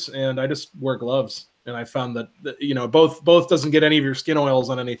 computers and I just wear gloves, and I found that you know, both doesn't get any of your skin oils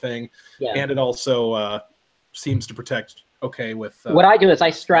on anything, and it also seems to protect okay with. What I do is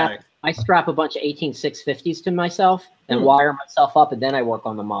I strap a bunch of 18650s to myself and wire myself up, and then I work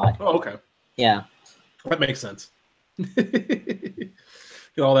on the mod. Oh, okay. Yeah, that makes sense.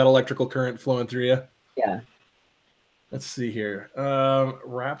 Get all that electrical current flowing through you. Yeah. Let's see here.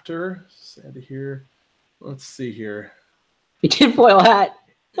 Raptor, sad to hear. Let's see here. Tinfoil hat.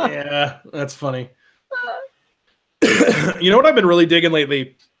 Yeah, that's funny. You know what I've been really digging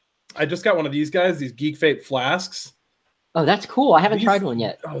lately? I just got one of these guys, these Geek Vape flasks. Oh, that's cool. I haven't tried one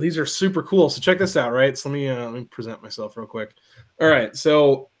yet. Oh, these are super cool. So check this out, right? So let me present myself real quick. All right,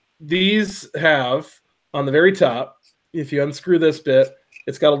 so these have on the very top, if you unscrew this bit,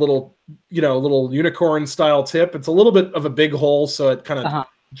 it's got a little, little unicorn style tip. It's a little bit of a big hole, so it kind of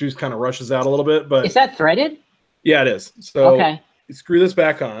juice kind of rushes out a little bit. But is that threaded? Yeah, it is. So you screw this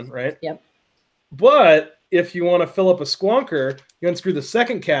back on, right? Yep. But if you want to fill up a squonker, you unscrew the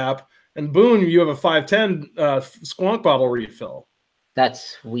second cap, and boom, you have a 510 squonk bottle refill.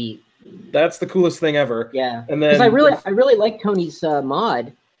 That's sweet. That's the coolest thing ever. Yeah. And then I really like Tony's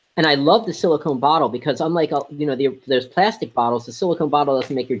mod. And I love the silicone bottle because unlike those plastic bottles, the silicone bottle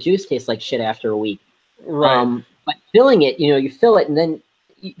doesn't make your juice taste like shit after a week. Right. But filling it, you fill it and then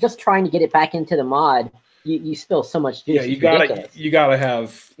just trying to get it back into the mod, you spill so much juice. Yeah, you gotta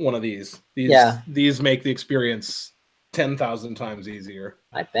have one of these. These make the experience 10,000 times easier.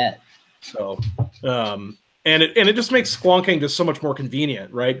 I bet. So, and it just makes squonking just so much more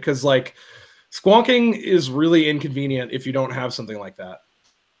convenient, right? Because like squonking is really inconvenient if you don't have something like that.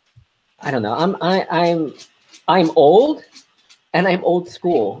 I don't know. I'm old, and I'm old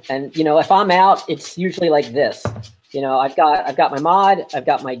school, and if I'm out, it's usually like this. I've got my mod, I've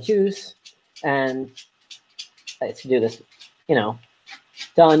got my juice, and let's do this.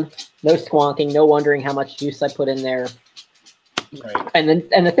 Done. No squonking, no wondering how much juice I put in there. Right. And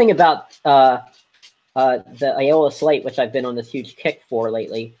the thing about the Iola Slate, which I've been on this huge kick for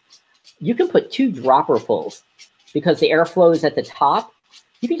lately, you can put 2 dropperfuls because the airflow is at the top.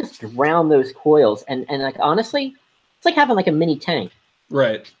 You can just drown those coils, and like honestly, it's like having like a mini tank.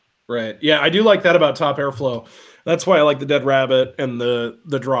 Right. Yeah, I do like that about top airflow. That's why I like the Dead Rabbit and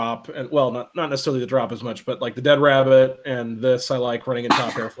the drop, and well, not necessarily the drop as much, but like the Dead Rabbit and this, I like running in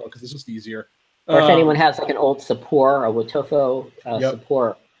top airflow because it's just easier. Or if anyone has like an old Sapor or Wotofo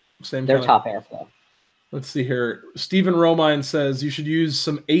Sapor, their top airflow. Let's see here. Stephen Romine says you should use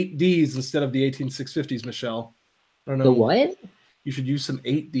some 8Ds instead of the 18650s, Michelle. I don't know. The what? You should use some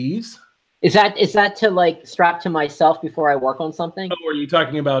 8Ds. Is that to like strap to myself before I work on something? Oh, are you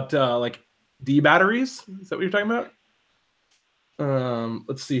talking about like D batteries? Is that what you're talking about?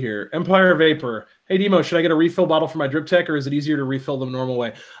 Let's see here. Empire Vapor. Hey Demo, should I get a refill bottle for my Drip Tech, or is it easier to refill the normal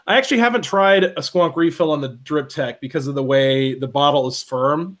way? I actually haven't tried a squonk refill on the Drip Tech because of the way the bottle is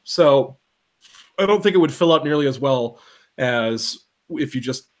firm. So I don't think it would fill up nearly as well as if you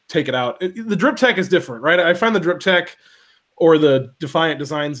just take it out. The Drip Tech is different, right? I find the Drip Tech or the Defiant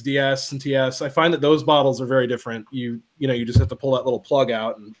Designs DS and TS, I find that those bottles are very different. You just have to pull that little plug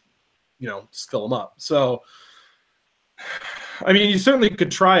out and just fill them up. So I mean, you certainly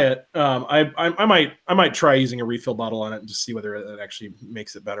could try it. I might try using a refill bottle on it and just see whether it actually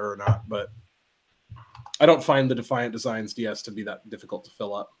makes it better or not. But I don't find the Defiant Designs DS to be that difficult to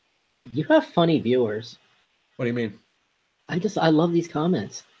fill up. You have funny viewers. What do you mean? I love these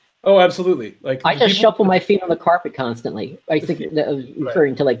comments. Oh, absolutely. Like I just shuffle my feet on the carpet constantly. I think that was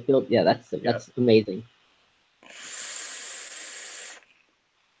referring to like build. Yeah, that's amazing.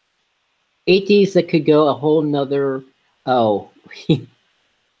 8Ds that could go a whole nother. Oh,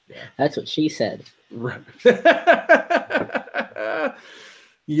 that's what she said. Right.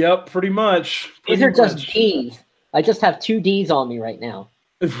 Yep, pretty much. These are just Ds. I just have 2 Ds on me right now.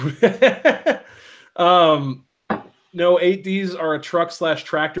 No, 8Ds are a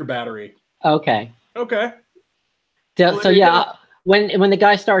truck/tractor battery. Okay. Okay. So yeah, when the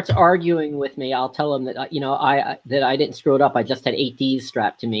guy starts arguing with me, I'll tell him that that I didn't screw it up. I just had 8Ds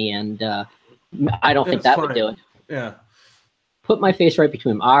strapped to me, and I don't think that would do it. Yeah. Put my face right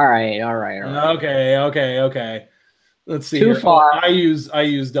between them. All right. Okay. Let's see. Too far. I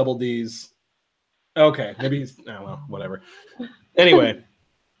use double Ds. Okay, maybe he's well, whatever. Anyway,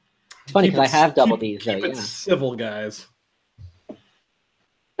 it's funny because I have double Ds. Keep it civil, guys.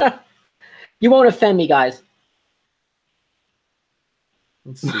 You won't offend me, guys.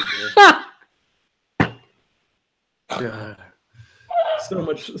 Let's see here. God,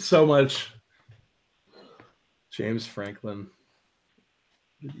 so much. James Franklin.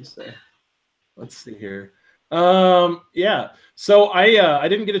 What did you say? Let's see here. Yeah. So I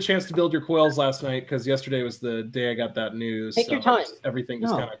didn't get a chance to build your coils last night because yesterday was the day I got that news. Take your time. Everything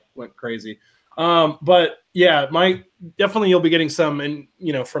just kind of went crazy. But yeah, definitely you'll be getting some, and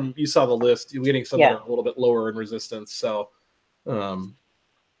from you saw the list, you'll be getting some that are a little bit lower in resistance. So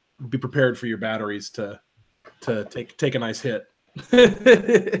be prepared for your batteries to take a nice hit.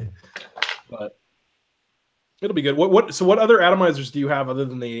 But it'll be good. So what other atomizers do you have other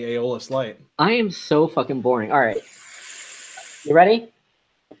than the Aeolus Light? I am so fucking boring. All right. You ready?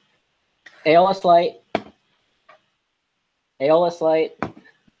 Aeolus Light. Aeolus Light.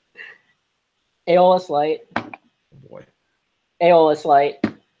 Aeolus Light. Oh boy. Aeolus Light.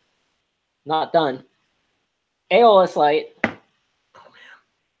 Not done. Aeolus Light. Oh man.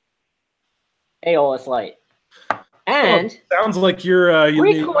 Aeolus Light. And sounds like you're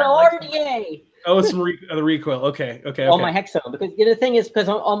recoil RDA. Oh, it's the recoil. Okay. On my Hexone, because the thing is, because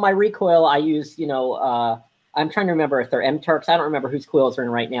on my recoil, I use, I'm trying to remember if they're M-Turks. I don't remember whose coils are in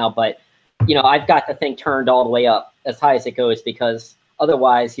right now, but, I've got the thing turned all the way up as high as it goes, because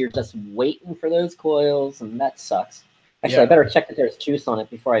otherwise you're just waiting for those coils, and that sucks. Actually, I better check that there's juice on it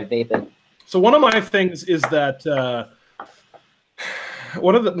before I vape it. So one of my things is that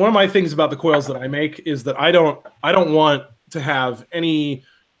one of my things about the coils that I make is that I don't want to have any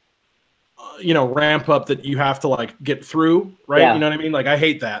ramp up that you have to like get through, right? Yeah. You know what I mean? Like I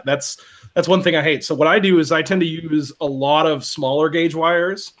hate that. That's one thing I hate. So what I do is I tend to use a lot of smaller gauge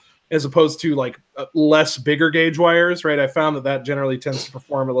wires as opposed to like less bigger gauge wires, right? I found that generally tends to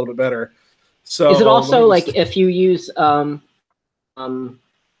perform a little bit better. So is it also like if you use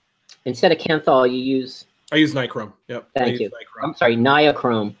instead of Kanthal, you use? I use nichrome. Yep. Thank you. I'm sorry,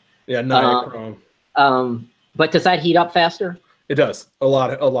 niachrome. Yeah, niachrome. But does that heat up faster? It does a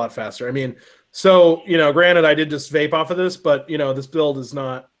lot faster. I mean, so granted, I did just vape off of this, but this build is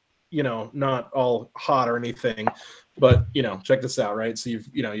not, not all hot or anything. But check this out, right? So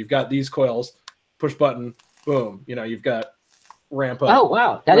you've got these coils, push button, boom. You've got ramp up. Oh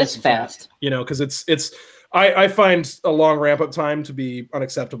wow, that is fast. Because it's I find a long ramp up time to be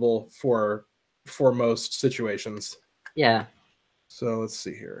unacceptable for most situations. Yeah. So let's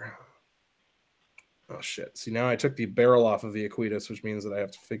see here. Oh shit! See, now I took the barrel off of the Aquitas, which means that I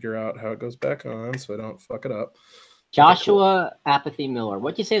have to figure out how it goes back on, so I don't fuck it up. Joshua Apathy Miller.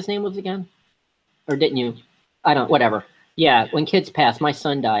 What did you say his name was again? Or didn't you? I don't. Whatever. Yeah. When kids pass, my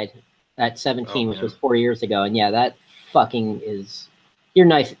son died at 17, which was 4 years ago, and yeah, that fucking is your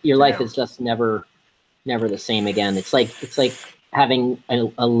life is just never the same again. It's like having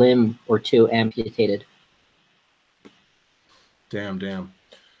a limb or two amputated. Damn.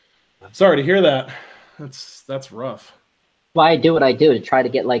 Sorry to hear that. That's rough. Well, I do what I do to try to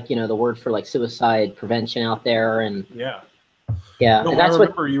get the word for suicide prevention out there, and yeah. No, and that's I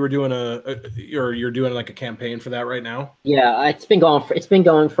remember you were doing you're doing like a campaign for that right now. Yeah, it's been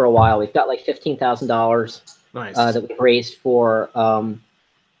going for a while. We've got like $15,000 nice that we've raised for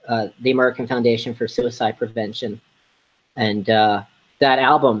the American Foundation for Suicide Prevention, and that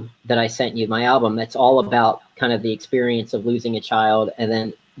album that I sent you, my album, that's all about kind of the experience of losing a child, and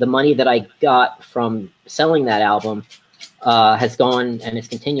then the money that I got from selling that album has gone and is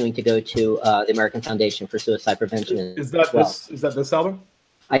continuing to go to the American Foundation for Suicide Prevention. Is that this album?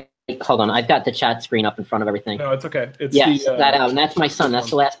 Hold on, I've got the chat screen up in front of everything. No, it's okay. It's that album. That's my son.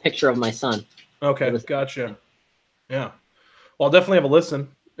 That's the last picture of my son. Okay, gotcha. Yeah, well, I'll definitely have a listen.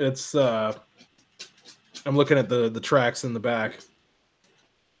 It's I'm looking at the tracks in the back.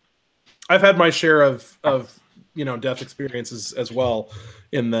 I've had my share of death experiences as well,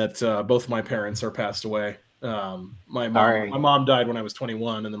 in that both my parents are passed away. My mom died when I was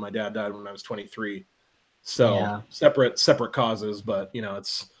 21, and then my dad died when I was 23. So Yeah. separate causes, but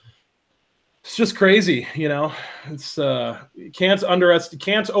it's just crazy. It's you can't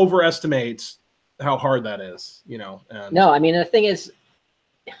overestimate how hard that is. And No, I mean, the thing is,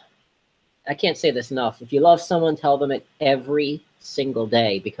 I can't say this enough. If you love someone, tell them it every single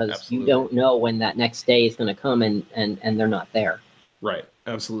day, because absolutely. you don't know when that next day is going to come and they're not there. Right.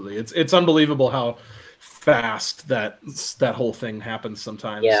 Absolutely. It's unbelievable how fast that whole thing happens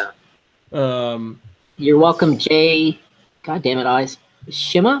sometimes. Yeah. You're welcome, Jay. God damn it, eyes.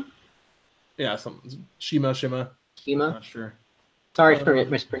 Shima? Yeah, Shima. Not sure. Sorry for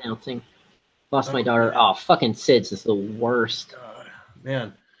mispronouncing. Lost my daughter. Man. Oh, fucking SIDS is the worst. God,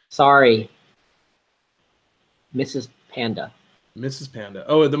 man. Sorry. Mrs. Panda. Mrs. Panda.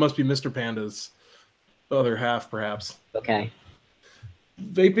 Oh, that must be Mr. Panda's other half, perhaps. Okay.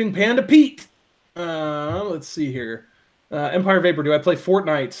 Vaping Panda Pete. Let's see here. Empire Vapor. Do I play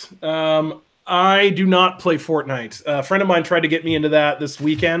Fortnite? I do not play Fortnite. A friend of mine tried to get me into that this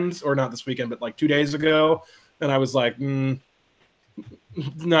weekend, or not this weekend, but like 2 days ago, and I was like, not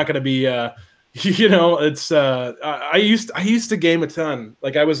going to be. It's. I used to game a ton.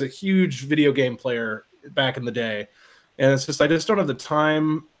 Like, I was a huge video game player back in the day, and it's just I just don't have the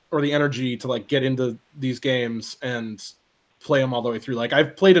time or the energy to like get into these games and play them all the way through. Like,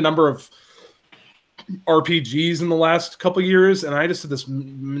 I've played a number of RPGs in the last couple years, and I just had this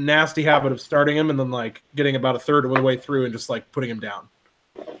nasty habit of starting them and then like getting about a third of the way through and just like putting them down,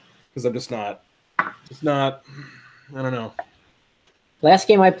 because I'm just not. I don't know. Last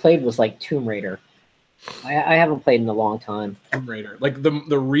game I played was like Tomb Raider. I haven't played in a long time. Tomb Raider, like the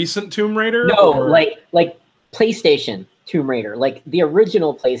recent Tomb Raider? No, like PlayStation Tomb Raider, like the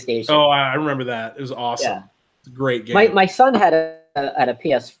original PlayStation. Oh, I remember that. It was awesome. Yeah. It's a great game. My son had a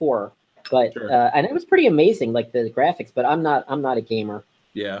PS4, but sure. And it was pretty amazing, like the graphics. But I'm not a gamer.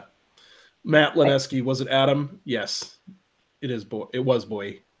 Yeah. Matt Lineski, was it Adam? Yes, it is. It was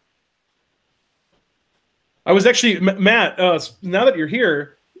boy. I was actually Matt. Now that you're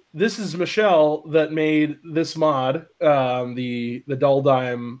here, this is Michelle that made this mod, the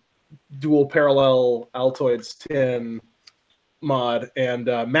Duldime dual parallel Altoids tin mod, and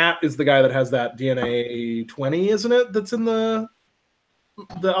Matt is the guy that has that DNA 20, isn't it? That's in the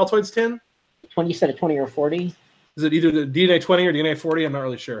Altoids tin. 20, you said a 20 or 40. Is it either the DNA 20 or DNA 40? I'm not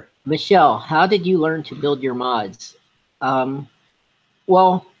really sure. Michelle, how did you learn to build your mods?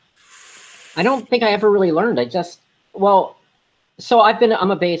 Well, I don't think I ever really learned. So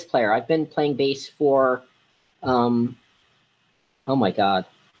I'm a bass player. I've been playing bass for, oh my God.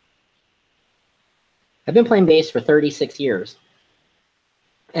 I've been playing bass for 36 years.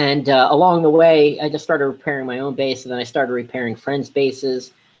 And along the way, I just started repairing my own bass, and then I started repairing friends'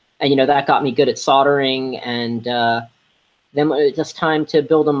 basses. And, that got me good at soldering. And then it was just time to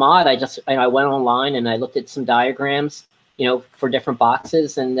build a mod. I went online and I looked at some diagrams, for different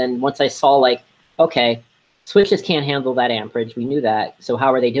boxes. And then once I saw, like, okay, switches can't handle that amperage. We knew that. So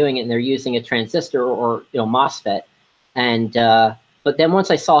how are they doing it? And they're using a transistor or MOSFET. And but then once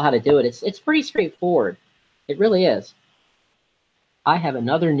I saw how to do it, it's pretty straightforward. It really is. I have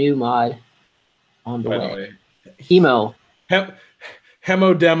another new mod on the way. Hemo.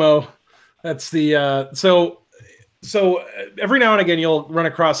 Hemo demo. That's the so every now and again you'll run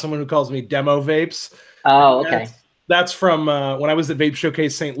across someone who calls me Demo Vapes. Oh, okay. That's from when I was at Vape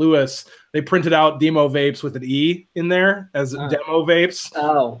Showcase St. Louis. They printed out Demo Vapes with an E in there as Demo Vapes.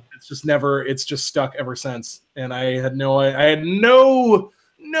 Oh, it's just stuck ever since. And I had no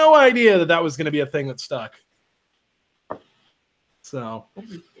idea that was going to be a thing that stuck. So,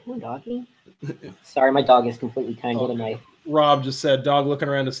 doggy. Sorry, my dog is completely tangled in my. Rob just said, "Dog looking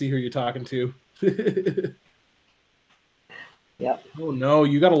around to see who you're talking to." Yep. Oh no,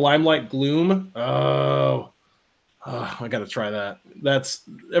 you got a Limelight Gloom. Oh, I got to try that.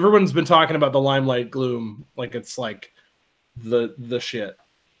 Everyone's been talking about the Limelight Gloom like it's like the shit.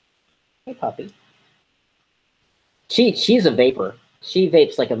 Hey, puppy. She's a vapor. She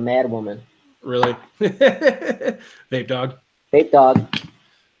vapes like a mad woman. Really? Vape dog. Vape dog.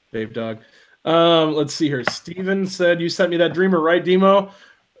 Vape dog. Let's see here. Steven said you sent me that Dreamer, right, Demo?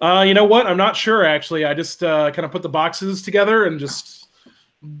 You know what? I'm not sure, actually. I just kind of put the boxes together and just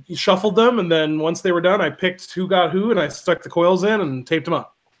shuffled them, and then once they were done, I picked who got who, and I stuck the coils in and taped them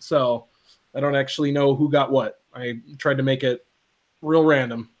up. So I don't actually know who got what. I tried to make it real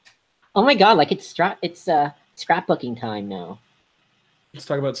random. Oh my God, like it's scrapbooking time now. Let's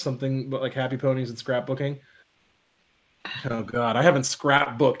talk about something like Happy Ponies and scrapbooking. Oh God, I haven't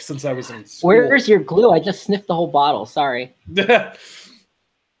scrapbooked since I was in school. Where's your glue? I just sniffed the whole bottle. Sorry.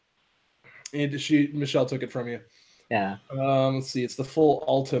 Michelle took it from you. Yeah. Let's see. It's the full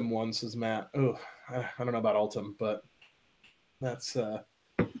Ultim one, says Matt. Oh, I don't know about Ultim, but that's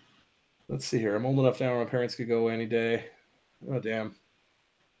let's see here. I'm old enough now where my parents could go away any day. Oh damn.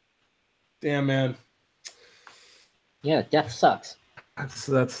 Damn, man. Yeah, death sucks.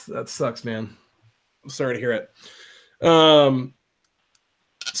 That sucks, man. I'm sorry to hear it.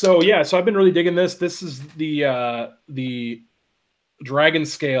 So yeah, so I've been really digging this. This is the Dragon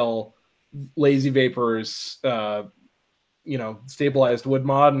Scale Lazy Vapors stabilized wood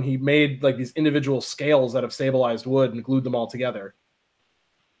mod, and he made like these individual scales out of stabilized wood and glued them all together.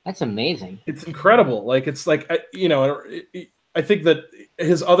 That's amazing. It's incredible. Like it's like I think that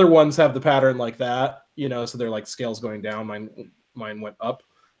his other ones have the pattern like that, so they're like scales going down. Mine went up,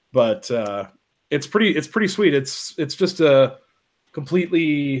 but it's pretty sweet. It's just a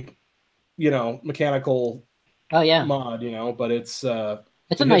completely mechanical mod, but it's a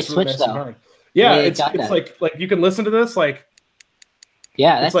nice switch though. Yeah, it's like you can listen to this like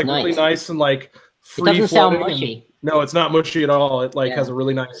that's it's like nice. really nice and like free. It doesn't sound mushy. No, it's not mushy at all. It has a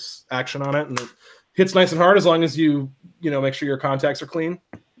really nice action on it, and it hits nice and hard as long as you make sure your contacts are clean.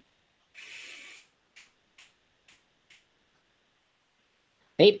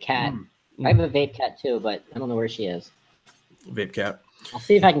 Vape Cat. I have a Vape Cat too, but I don't know where she is. Vape Cat. I'll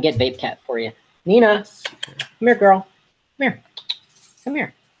see if I can get Vape Cat for you. Nina, come here, girl. Come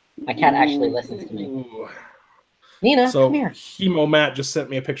here. My cat actually listens to me. Ooh. Nina, come here. Hemo Matt just sent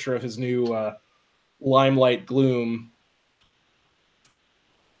me a picture of his new Limelight Gloom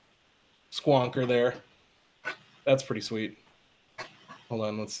squonker there. That's pretty sweet. Hold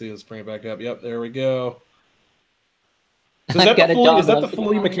on, let's see. Let's bring it back up. Yep, there we go. So is that the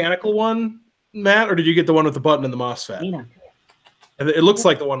fully mechanical one, Matt, or did you get the one with the button and the MOSFET? Nina. It looks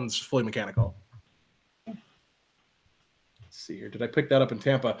like the one that's fully mechanical. Let's see here. Did I pick that up in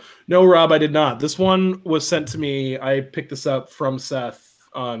Tampa? No, Rob, I did not. This one was sent to me. I picked this up from Seth.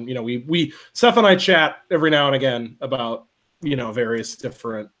 Seth and I chat every now and again about various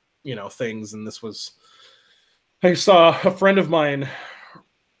different things, and this was. I saw a friend of mine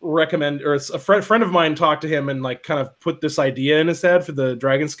recommend, or a friend of mine talked to him and like kind of put this idea in his head for the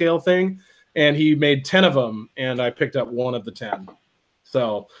Dragon Scale thing, and he made 10 of them, and I picked up one of the 10.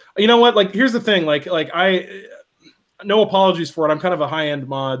 So you know what? Like, here's the thing. Like I, no apologies for it. I'm kind of a high-end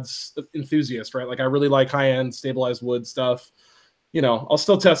mods enthusiast, right? Like I really like high-end stabilized wood stuff. I'll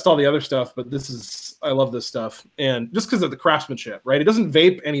still test all the other stuff, but I love this stuff. And just because of the craftsmanship, right? It doesn't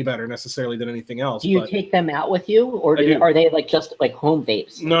vape any better necessarily than anything else. Do you take them out with you, or are they like just like home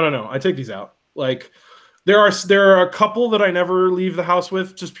vapes? No. I take these out. Like there are a couple that I never leave the house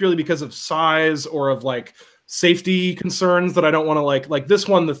with just purely because of size or of like safety concerns that I don't want to like this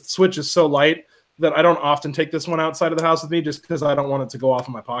one, the switch is so light that I don't often take this one outside of the house with me just because I don't want it to go off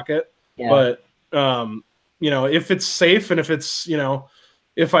in my pocket. Yeah. But if it's safe and if it's,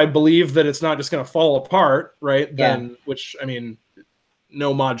 if I believe that it's not just going to fall apart, right? Then, which, I mean,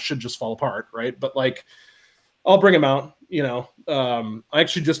 no mod should just fall apart, right? But like, I'll bring them out, I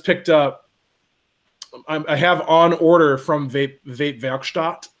actually just picked up, I have on order from Vape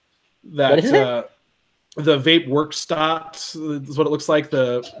Werkstatt that, what is it? The Vape Werkstatt is what it looks like.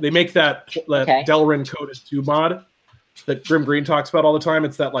 They make that Delrin coated tube mod that Grim Green talks about all the time.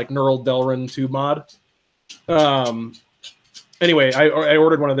 It's that like neural Delrin tube mod. Anyway, I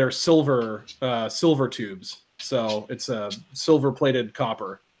ordered one of their silver tubes, so it's a silver plated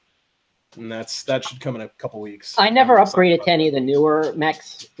copper, and that should come in a couple weeks. I never upgraded to any of the newer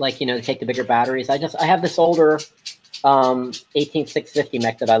mechs, like to take the bigger batteries. I have this older 18650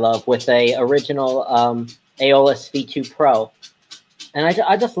 mech that I love with a original Aeolus V2 Pro, and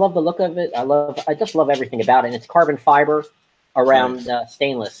I just love the look of it. I just love everything about it. And it's carbon fiber around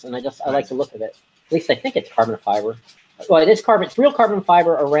stainless, and I like the look of it. At least I think it's carbon fiber. Well, it is carbon. It's real carbon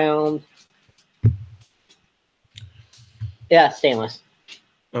fiber around. Yeah, stainless.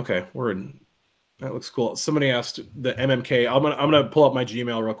 Okay, that looks cool. Somebody asked the MMK. I'm gonna pull up my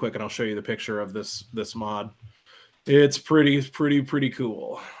Gmail real quick and I'll show you the picture of this mod. It's pretty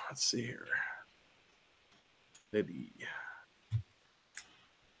cool. Let's see here. Maybe.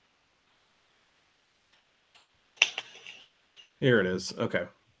 Here it is. Okay.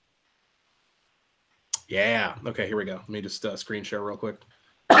 Yeah. Okay, here we go. Let me just screen share real quick.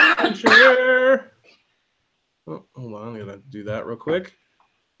 Share. Oh, hold on. I'm going to do that real quick.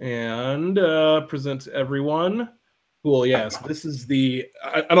 And present to everyone. Cool. Yes. This is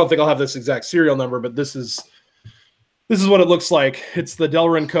I don't think I'll have this exact serial number, but this is what it looks like. It's the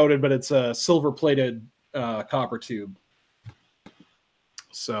Delrin coated, but it's a silver plated copper tube.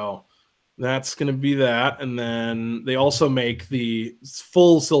 So that's going to be that. And then they also make the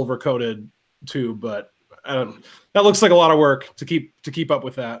full silver coated tube, but that looks like a lot of work to keep up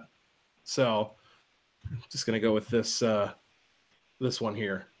with that. So I'm just going to go with this one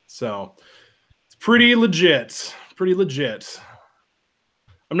here. So it's pretty legit.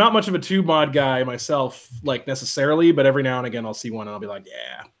 I'm not much of a tube mod guy myself, like necessarily, but every now and again I'll see one and I'll be like,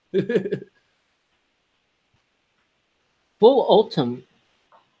 yeah. Full Ultim.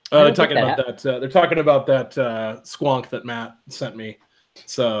 They're talking about that squonk that Matt sent me.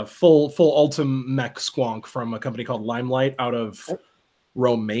 It's a full Ultim mech squonk from a company called Limelight out of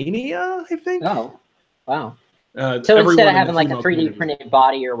Romania, I think. Oh, wow. So instead of having like a 3D printed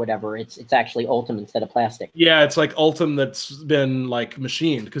body or whatever, it's actually Ultim instead of plastic. Yeah, it's like Ultim that's been like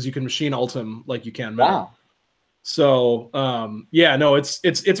machined, because you can machine Ultim like you can metal. Wow. So yeah, no, it's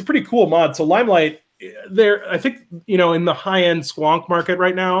a pretty cool mod. So Limelight, I think, you know, in the high end squonk market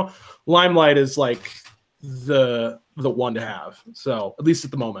right now, Limelight is like the one to have. So at least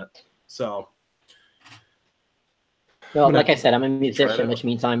at the moment. So. Well, like I said, I'm a musician, which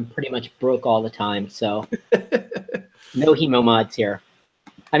means I'm pretty much broke all the time. So no hemo mods here.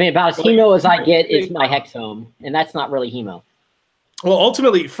 I mean, about as hemo as I get is my Hexome, and that's not really hemo. Well,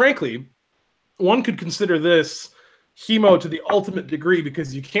 ultimately, frankly, one could consider this hemo to the ultimate degree,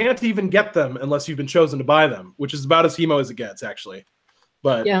 because you can't even get them unless you've been chosen to buy them, which is about as hemo as it gets, actually.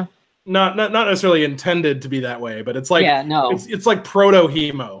 But yeah, not necessarily intended to be that way. But it's like, yeah, no, it's like proto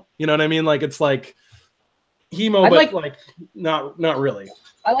hemo. You know what I mean? Like it's like hemo, but like not really.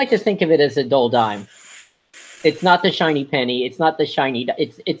 I like to think of it as a dull dime. It's not the shiny penny. It's not the shiny.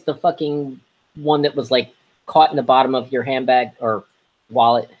 It's the fucking one that was like caught in the bottom of your handbag or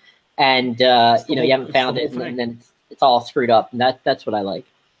wallet, and you know, you haven't found it, and then it's all screwed up. And that's what I like.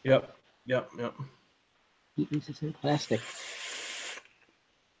 Yep. Heat resistant plastic.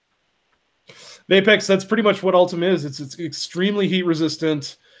 Vapex, that's pretty much what Ultim is. It's extremely heat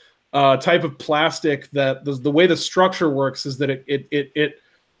resistant type of plastic. That the way the structure works is that it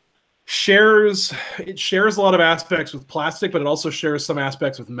shares a lot of aspects with plastic, but it also shares some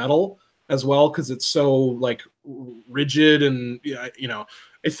aspects with metal as well, because it's so like rigid, and you know,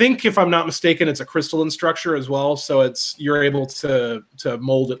 I think if I'm not mistaken, it's a crystalline structure as well. So you're able to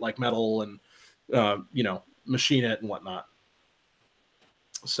mold it like metal and you know, machine it and whatnot.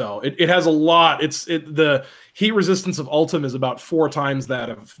 So it has a lot. The heat resistance of Ultim is about 4 times that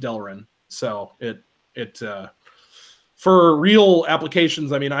of Delrin. So it for real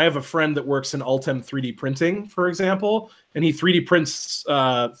applications. I mean, I have a friend that works in Ultim 3D printing, for example, and he 3D prints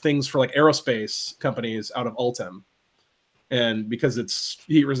things for like aerospace companies out of Ultim, and because it's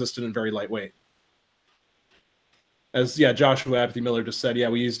heat resistant and very lightweight. As Joshua Apathy Miller just said,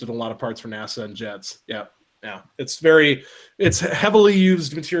 we used it in a lot of parts for NASA and jets. Yeah, it's heavily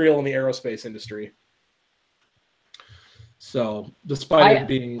used material in the aerospace industry. So despite it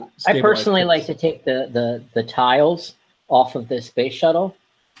being I personally like to take the tiles off of the space shuttle,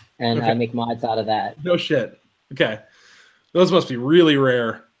 and I make mods out of that. No shit. Okay, those must be really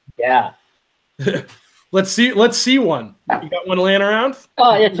rare. Yeah. Let's see one. You got one laying around?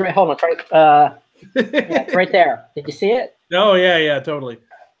 Oh, it's right. Hold on. Try. Yeah, right there. Did you see it? Oh yeah, totally.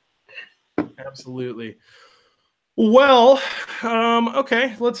 Absolutely. Well,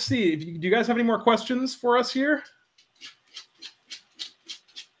 okay. Let's see. Do you guys have any more questions for us here?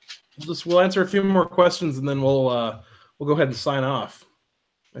 We'll answer a few more questions, and then we'll go ahead and sign off,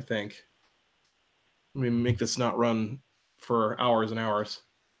 I think. Let me make this not run for hours and hours.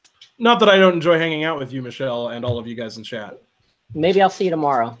 Not that I don't enjoy hanging out with you, Michelle, and all of you guys in chat. Maybe I'll see you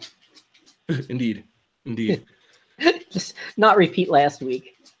tomorrow. Indeed. Just not repeat last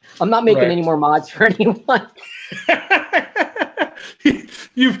week. I'm not making any more mods for anyone.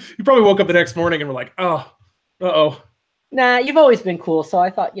 You probably woke up the next morning and were like, oh, uh-oh. Nah, you've always been cool, so I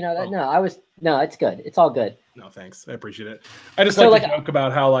thought, you know, no, it's good. It's all good. No, thanks. I appreciate it. I just like to joke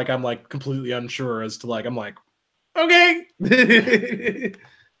about how like I'm like completely unsure as to like I'm like, okay.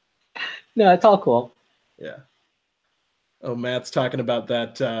 No, it's all cool. Yeah. Oh, Matt's talking about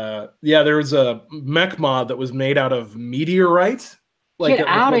that. There was a mech mod that was made out of meteorite. Like, get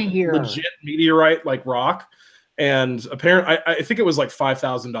out of here. Legit meteorite, like rock. And apparently, I think it was like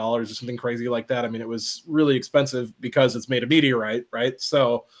 $5,000 or something crazy like that. I mean, it was really expensive because it's made of meteorite, right?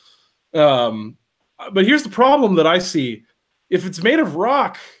 So, but here's the problem that I see. If it's made of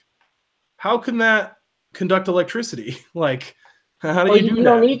rock, how can that conduct electricity? Like, how do you do that? You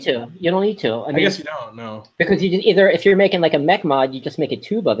don't need to. You don't need to. I guess you don't, no. Because you either, if you're making like a mech mod, you just make a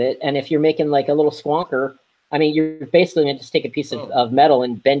tube of it. And if you're making like a little squonker, I mean, you're basically going to just take a piece of metal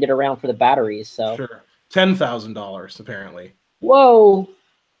and bend it around for the batteries. So sure. $10,000 apparently. Whoa.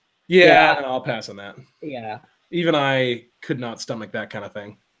 Yeah, no, I'll pass on that. Yeah. Even I could not stomach that kind of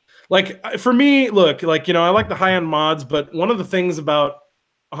thing. Like for me, look, like, you know, I like the high-end mods, but one of the things about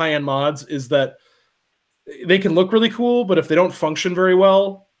high-end mods is that they can look really cool, but if they don't function very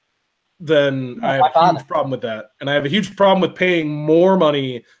well, then I have a huge problem with that. And I have a huge problem with paying more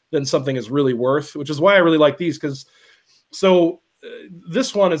money than something is really worth, which is why I really like these. Because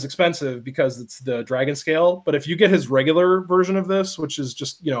this one is expensive because it's the Dragon Scale. But if you get his regular version of this, which is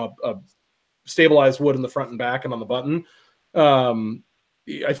just, you know, a stabilized wood in the front and back and on the button,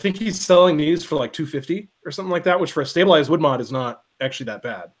 I think he's selling these for like $250 or something like that, which for a stabilized wood mod is not actually that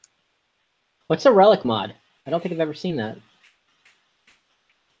bad. What's a relic mod? I don't think I've ever seen that. It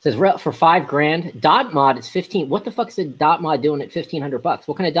says for $5,000. Dot mod is 15. What the fuck is a dot mod doing at $1,500?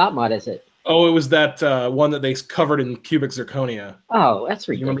 What kind of dot mod is it? Oh, it was that one that they covered in cubic zirconia. Oh, that's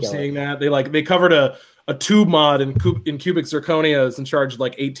ridiculous. You remember seeing that? They covered a tube mod in cubic zirconia and charged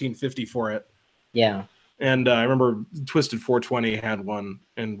like $1,850 for it. Yeah. And I remember Twisted 420 had one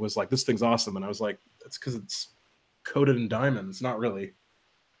and was like, "This thing's awesome," and I was like, "That's because it's coated in diamonds." Not really,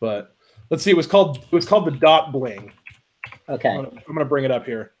 but let's see. It was called the Dot Bling. Okay. I'm gonna bring it up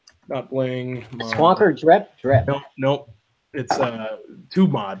here. Dot Bling. Squonk or drip? Drip. Nope. It's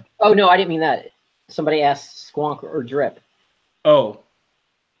tube mod. Oh no, I didn't mean that. Somebody asked squonk or drip. Oh.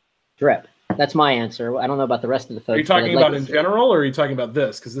 Drip. That's my answer. I don't know about the rest of the folks. Are you talking about in general, or are you talking about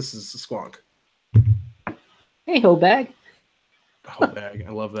this? Because this is a squonk. Hey, Hobag. Hobag.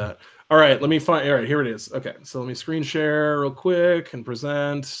 I love that. All right, let me find. All right, here it is. Okay, so let me screen share real quick and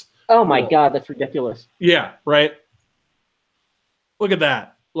present. Oh my God, that's ridiculous. Yeah, right. Look at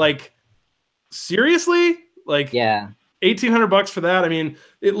that. Like, seriously? Like, yeah. $1,800 for that. I mean,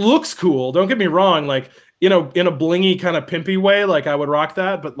 it looks cool. Don't get me wrong. Like, you know, in a blingy kind of pimpy way, like I would rock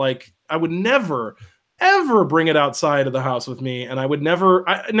that. But like, I would never, ever bring it outside of the house with me, and I would never.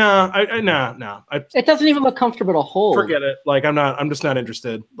 Nah. It doesn't even look comfortable to hold. Forget it. Like, I'm just not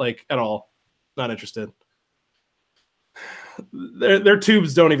interested. Like, at all. Not interested. Their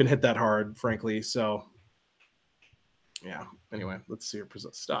tubes don't even hit that hard, frankly. So, yeah. Anyway, let's see her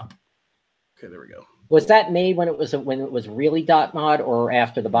present. Stop. Okay, there we go. Was that made when it was really dot mod or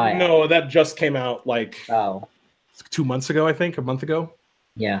after the buyout? No, that just came out like 2 months ago, I think, a month ago.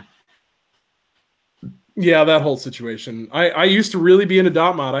 Yeah. Yeah, that whole situation. I used to really be into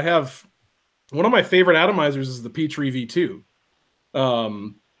dot mod. I have one of my favorite atomizers is the P3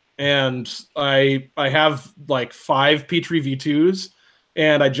 V2. And I have like 5 P3 V2s,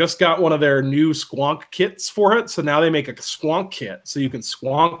 and I just got one of their new squonk kits for it. So now they make a squonk kit so you can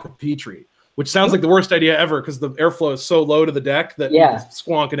squonk a P3, which sounds like the worst idea ever because the airflow is so low to the deck that you just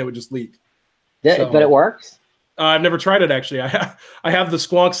squonk and it would just leak. But it works? I've never tried it, actually. I have the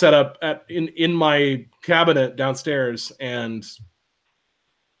squonk set up in my cabinet downstairs, and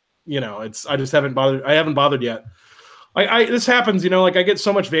you know, I just haven't bothered. I haven't bothered yet. This happens, you know, like I get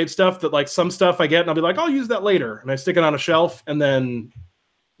so much vape stuff that like some stuff I get and I'll be like, I'll use that later, and I stick it on a shelf, and then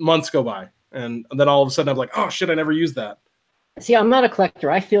months go by, and then all of a sudden I'm like, oh shit, I never used that. See, I'm not a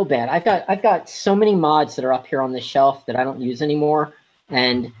collector. I feel bad. I've got so many mods that are up here on the shelf that I don't use anymore,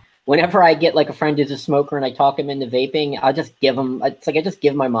 and whenever I get like a friend who's a smoker and I talk him into vaping, I'll just give him. It's like I just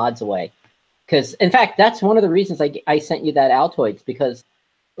give my mods away, because in fact that's one of the reasons I sent you that Altoids, because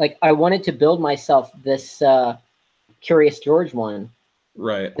like I wanted to build myself this Curious George one,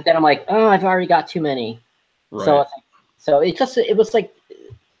 right? But then I'm like, oh, I've already got too many, right. So it was like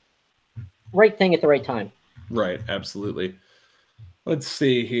right thing at the right time. Right, absolutely. Let's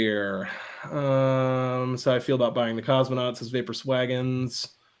see here. So I feel about buying the Cosmonauts as Vapor Wagons.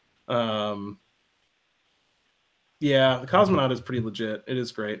 Yeah, the Cosmonaut is pretty legit. It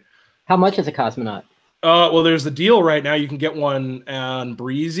is great. How much is a Cosmonaut? Well, there's a deal right now. You can get one on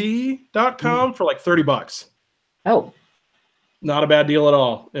breezy.com for like $30. Oh, not a bad deal at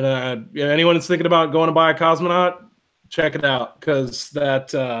all. And anyone that's thinking about going to buy a Cosmonaut, check it out, because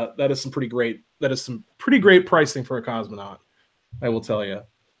that is some pretty great pricing for a Cosmonaut, I will tell you.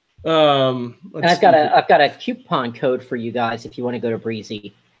 And I've got a coupon code for you guys if you want to go to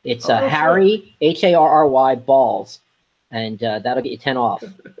Breezy. It's Harry HARRY balls, and that'll get you 10 off.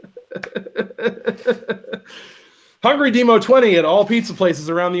 Hungry Demo 20 at all pizza places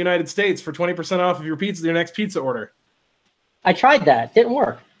around the United States for 20% off of your next pizza order. I tried that; didn't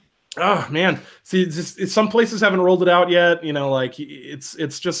work. Oh man, see, some places haven't rolled it out yet. You know, like it's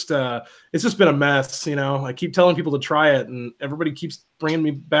just been a mess. You know, I keep telling people to try it, and everybody keeps bringing me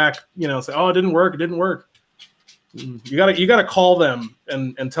back. You know, say, "Oh, it didn't work. It didn't work." You gotta call them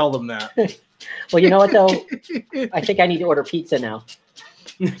and tell them that. Well, you know what though, I think I need to order pizza now.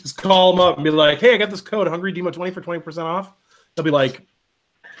 Just call them up and be like, "Hey, I got this code, Hungry Demo 20 for 20% off." They'll be like,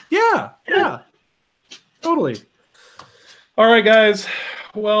 Yeah, totally. All right, guys.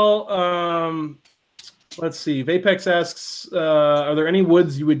 Well, let's see. Vapex asks, are there any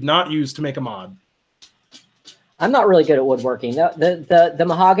woods you would not use to make a mod? I'm not really good at woodworking. The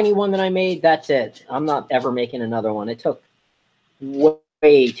mahogany one that I made, that's it. I'm not ever making another one. It took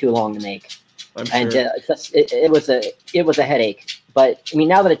way too long to make. I'm sure. And it was a headache. But I mean,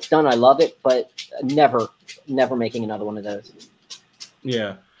 now that it's done, I love it. But never making another one of those.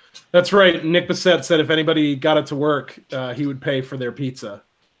 Yeah, that's right. Nick Bissett said if anybody got it to work, he would pay for their pizza.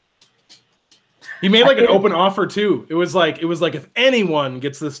 He made like an open offer too. It was like if anyone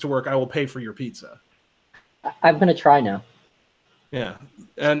gets this to work, I will pay for your pizza. I'm gonna try now. Yeah,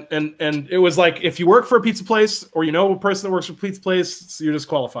 and it was like if you work for a pizza place or you know a person that works for a pizza place, you're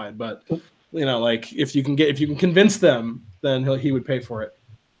disqualified. But you know, like if you can convince them, then he would pay for it.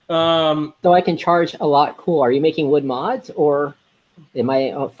 So I can charge a lot. Cool. Are you making wood mods or am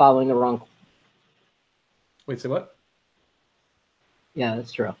I following the wrong? Wait, say what? Yeah,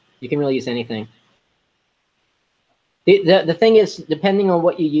 that's true. You can really use anything. The thing is, depending on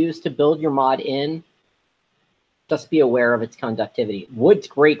what you use to build your mod in, just be aware of its conductivity. Wood's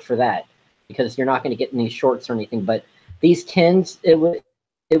great for that because you're not going to get any shorts or anything. But these tins, it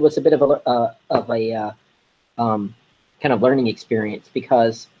was a bit of a kind of learning experience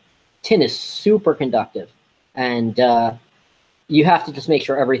because tin is super conductive, and you have to just make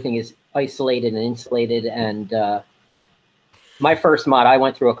sure everything is isolated and insulated. And my first mod, I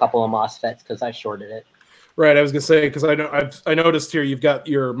went through a couple of MOSFETs because I shorted it. Right, I was gonna say because I noticed here you've got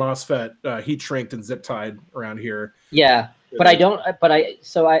your MOSFET heat shrinked and zip tied around here. Yeah, but I don't. But I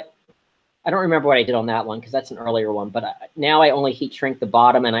don't remember what I did on that one because that's an earlier one. But now I only heat shrink the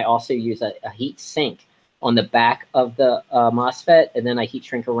bottom, and I also use a heat sink on the back of the MOSFET, and then I heat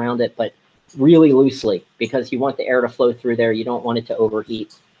shrink around it, but really loosely because you want the air to flow through there. You don't want it to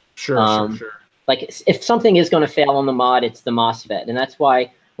overheat. Sure. Like if something is going to fail on the mod, it's the MOSFET, and that's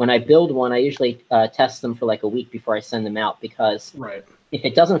why. When I build one, I usually test them for like a week before I send them out because if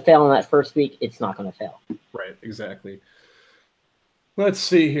it doesn't fail in that first week, it's not going to fail. Right, exactly. Let's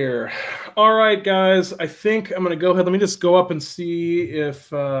see here. All right, guys. I think I'm going to go ahead. Let me just go up and see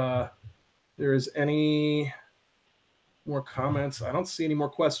if there's any more comments. I don't see any more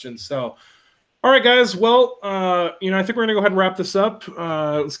questions. So, all right, guys. Well, I think we're going to go ahead and wrap this up.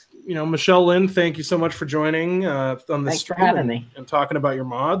 Michele Lynn, thank you so much for joining on this. Thanks for having me and talking about your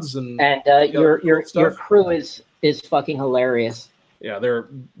mods and your crew is fucking hilarious. Yeah, they're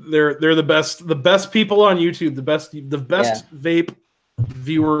the best people on YouTube. The best vape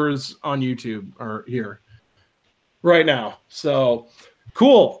viewers on YouTube are here right now. So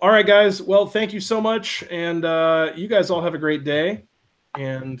cool. All right, guys. Well, thank you so much, and you guys all have a great day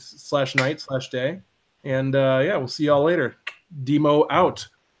and /night/day, and we'll see y'all later. Demo out.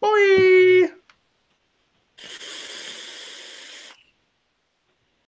 Bye.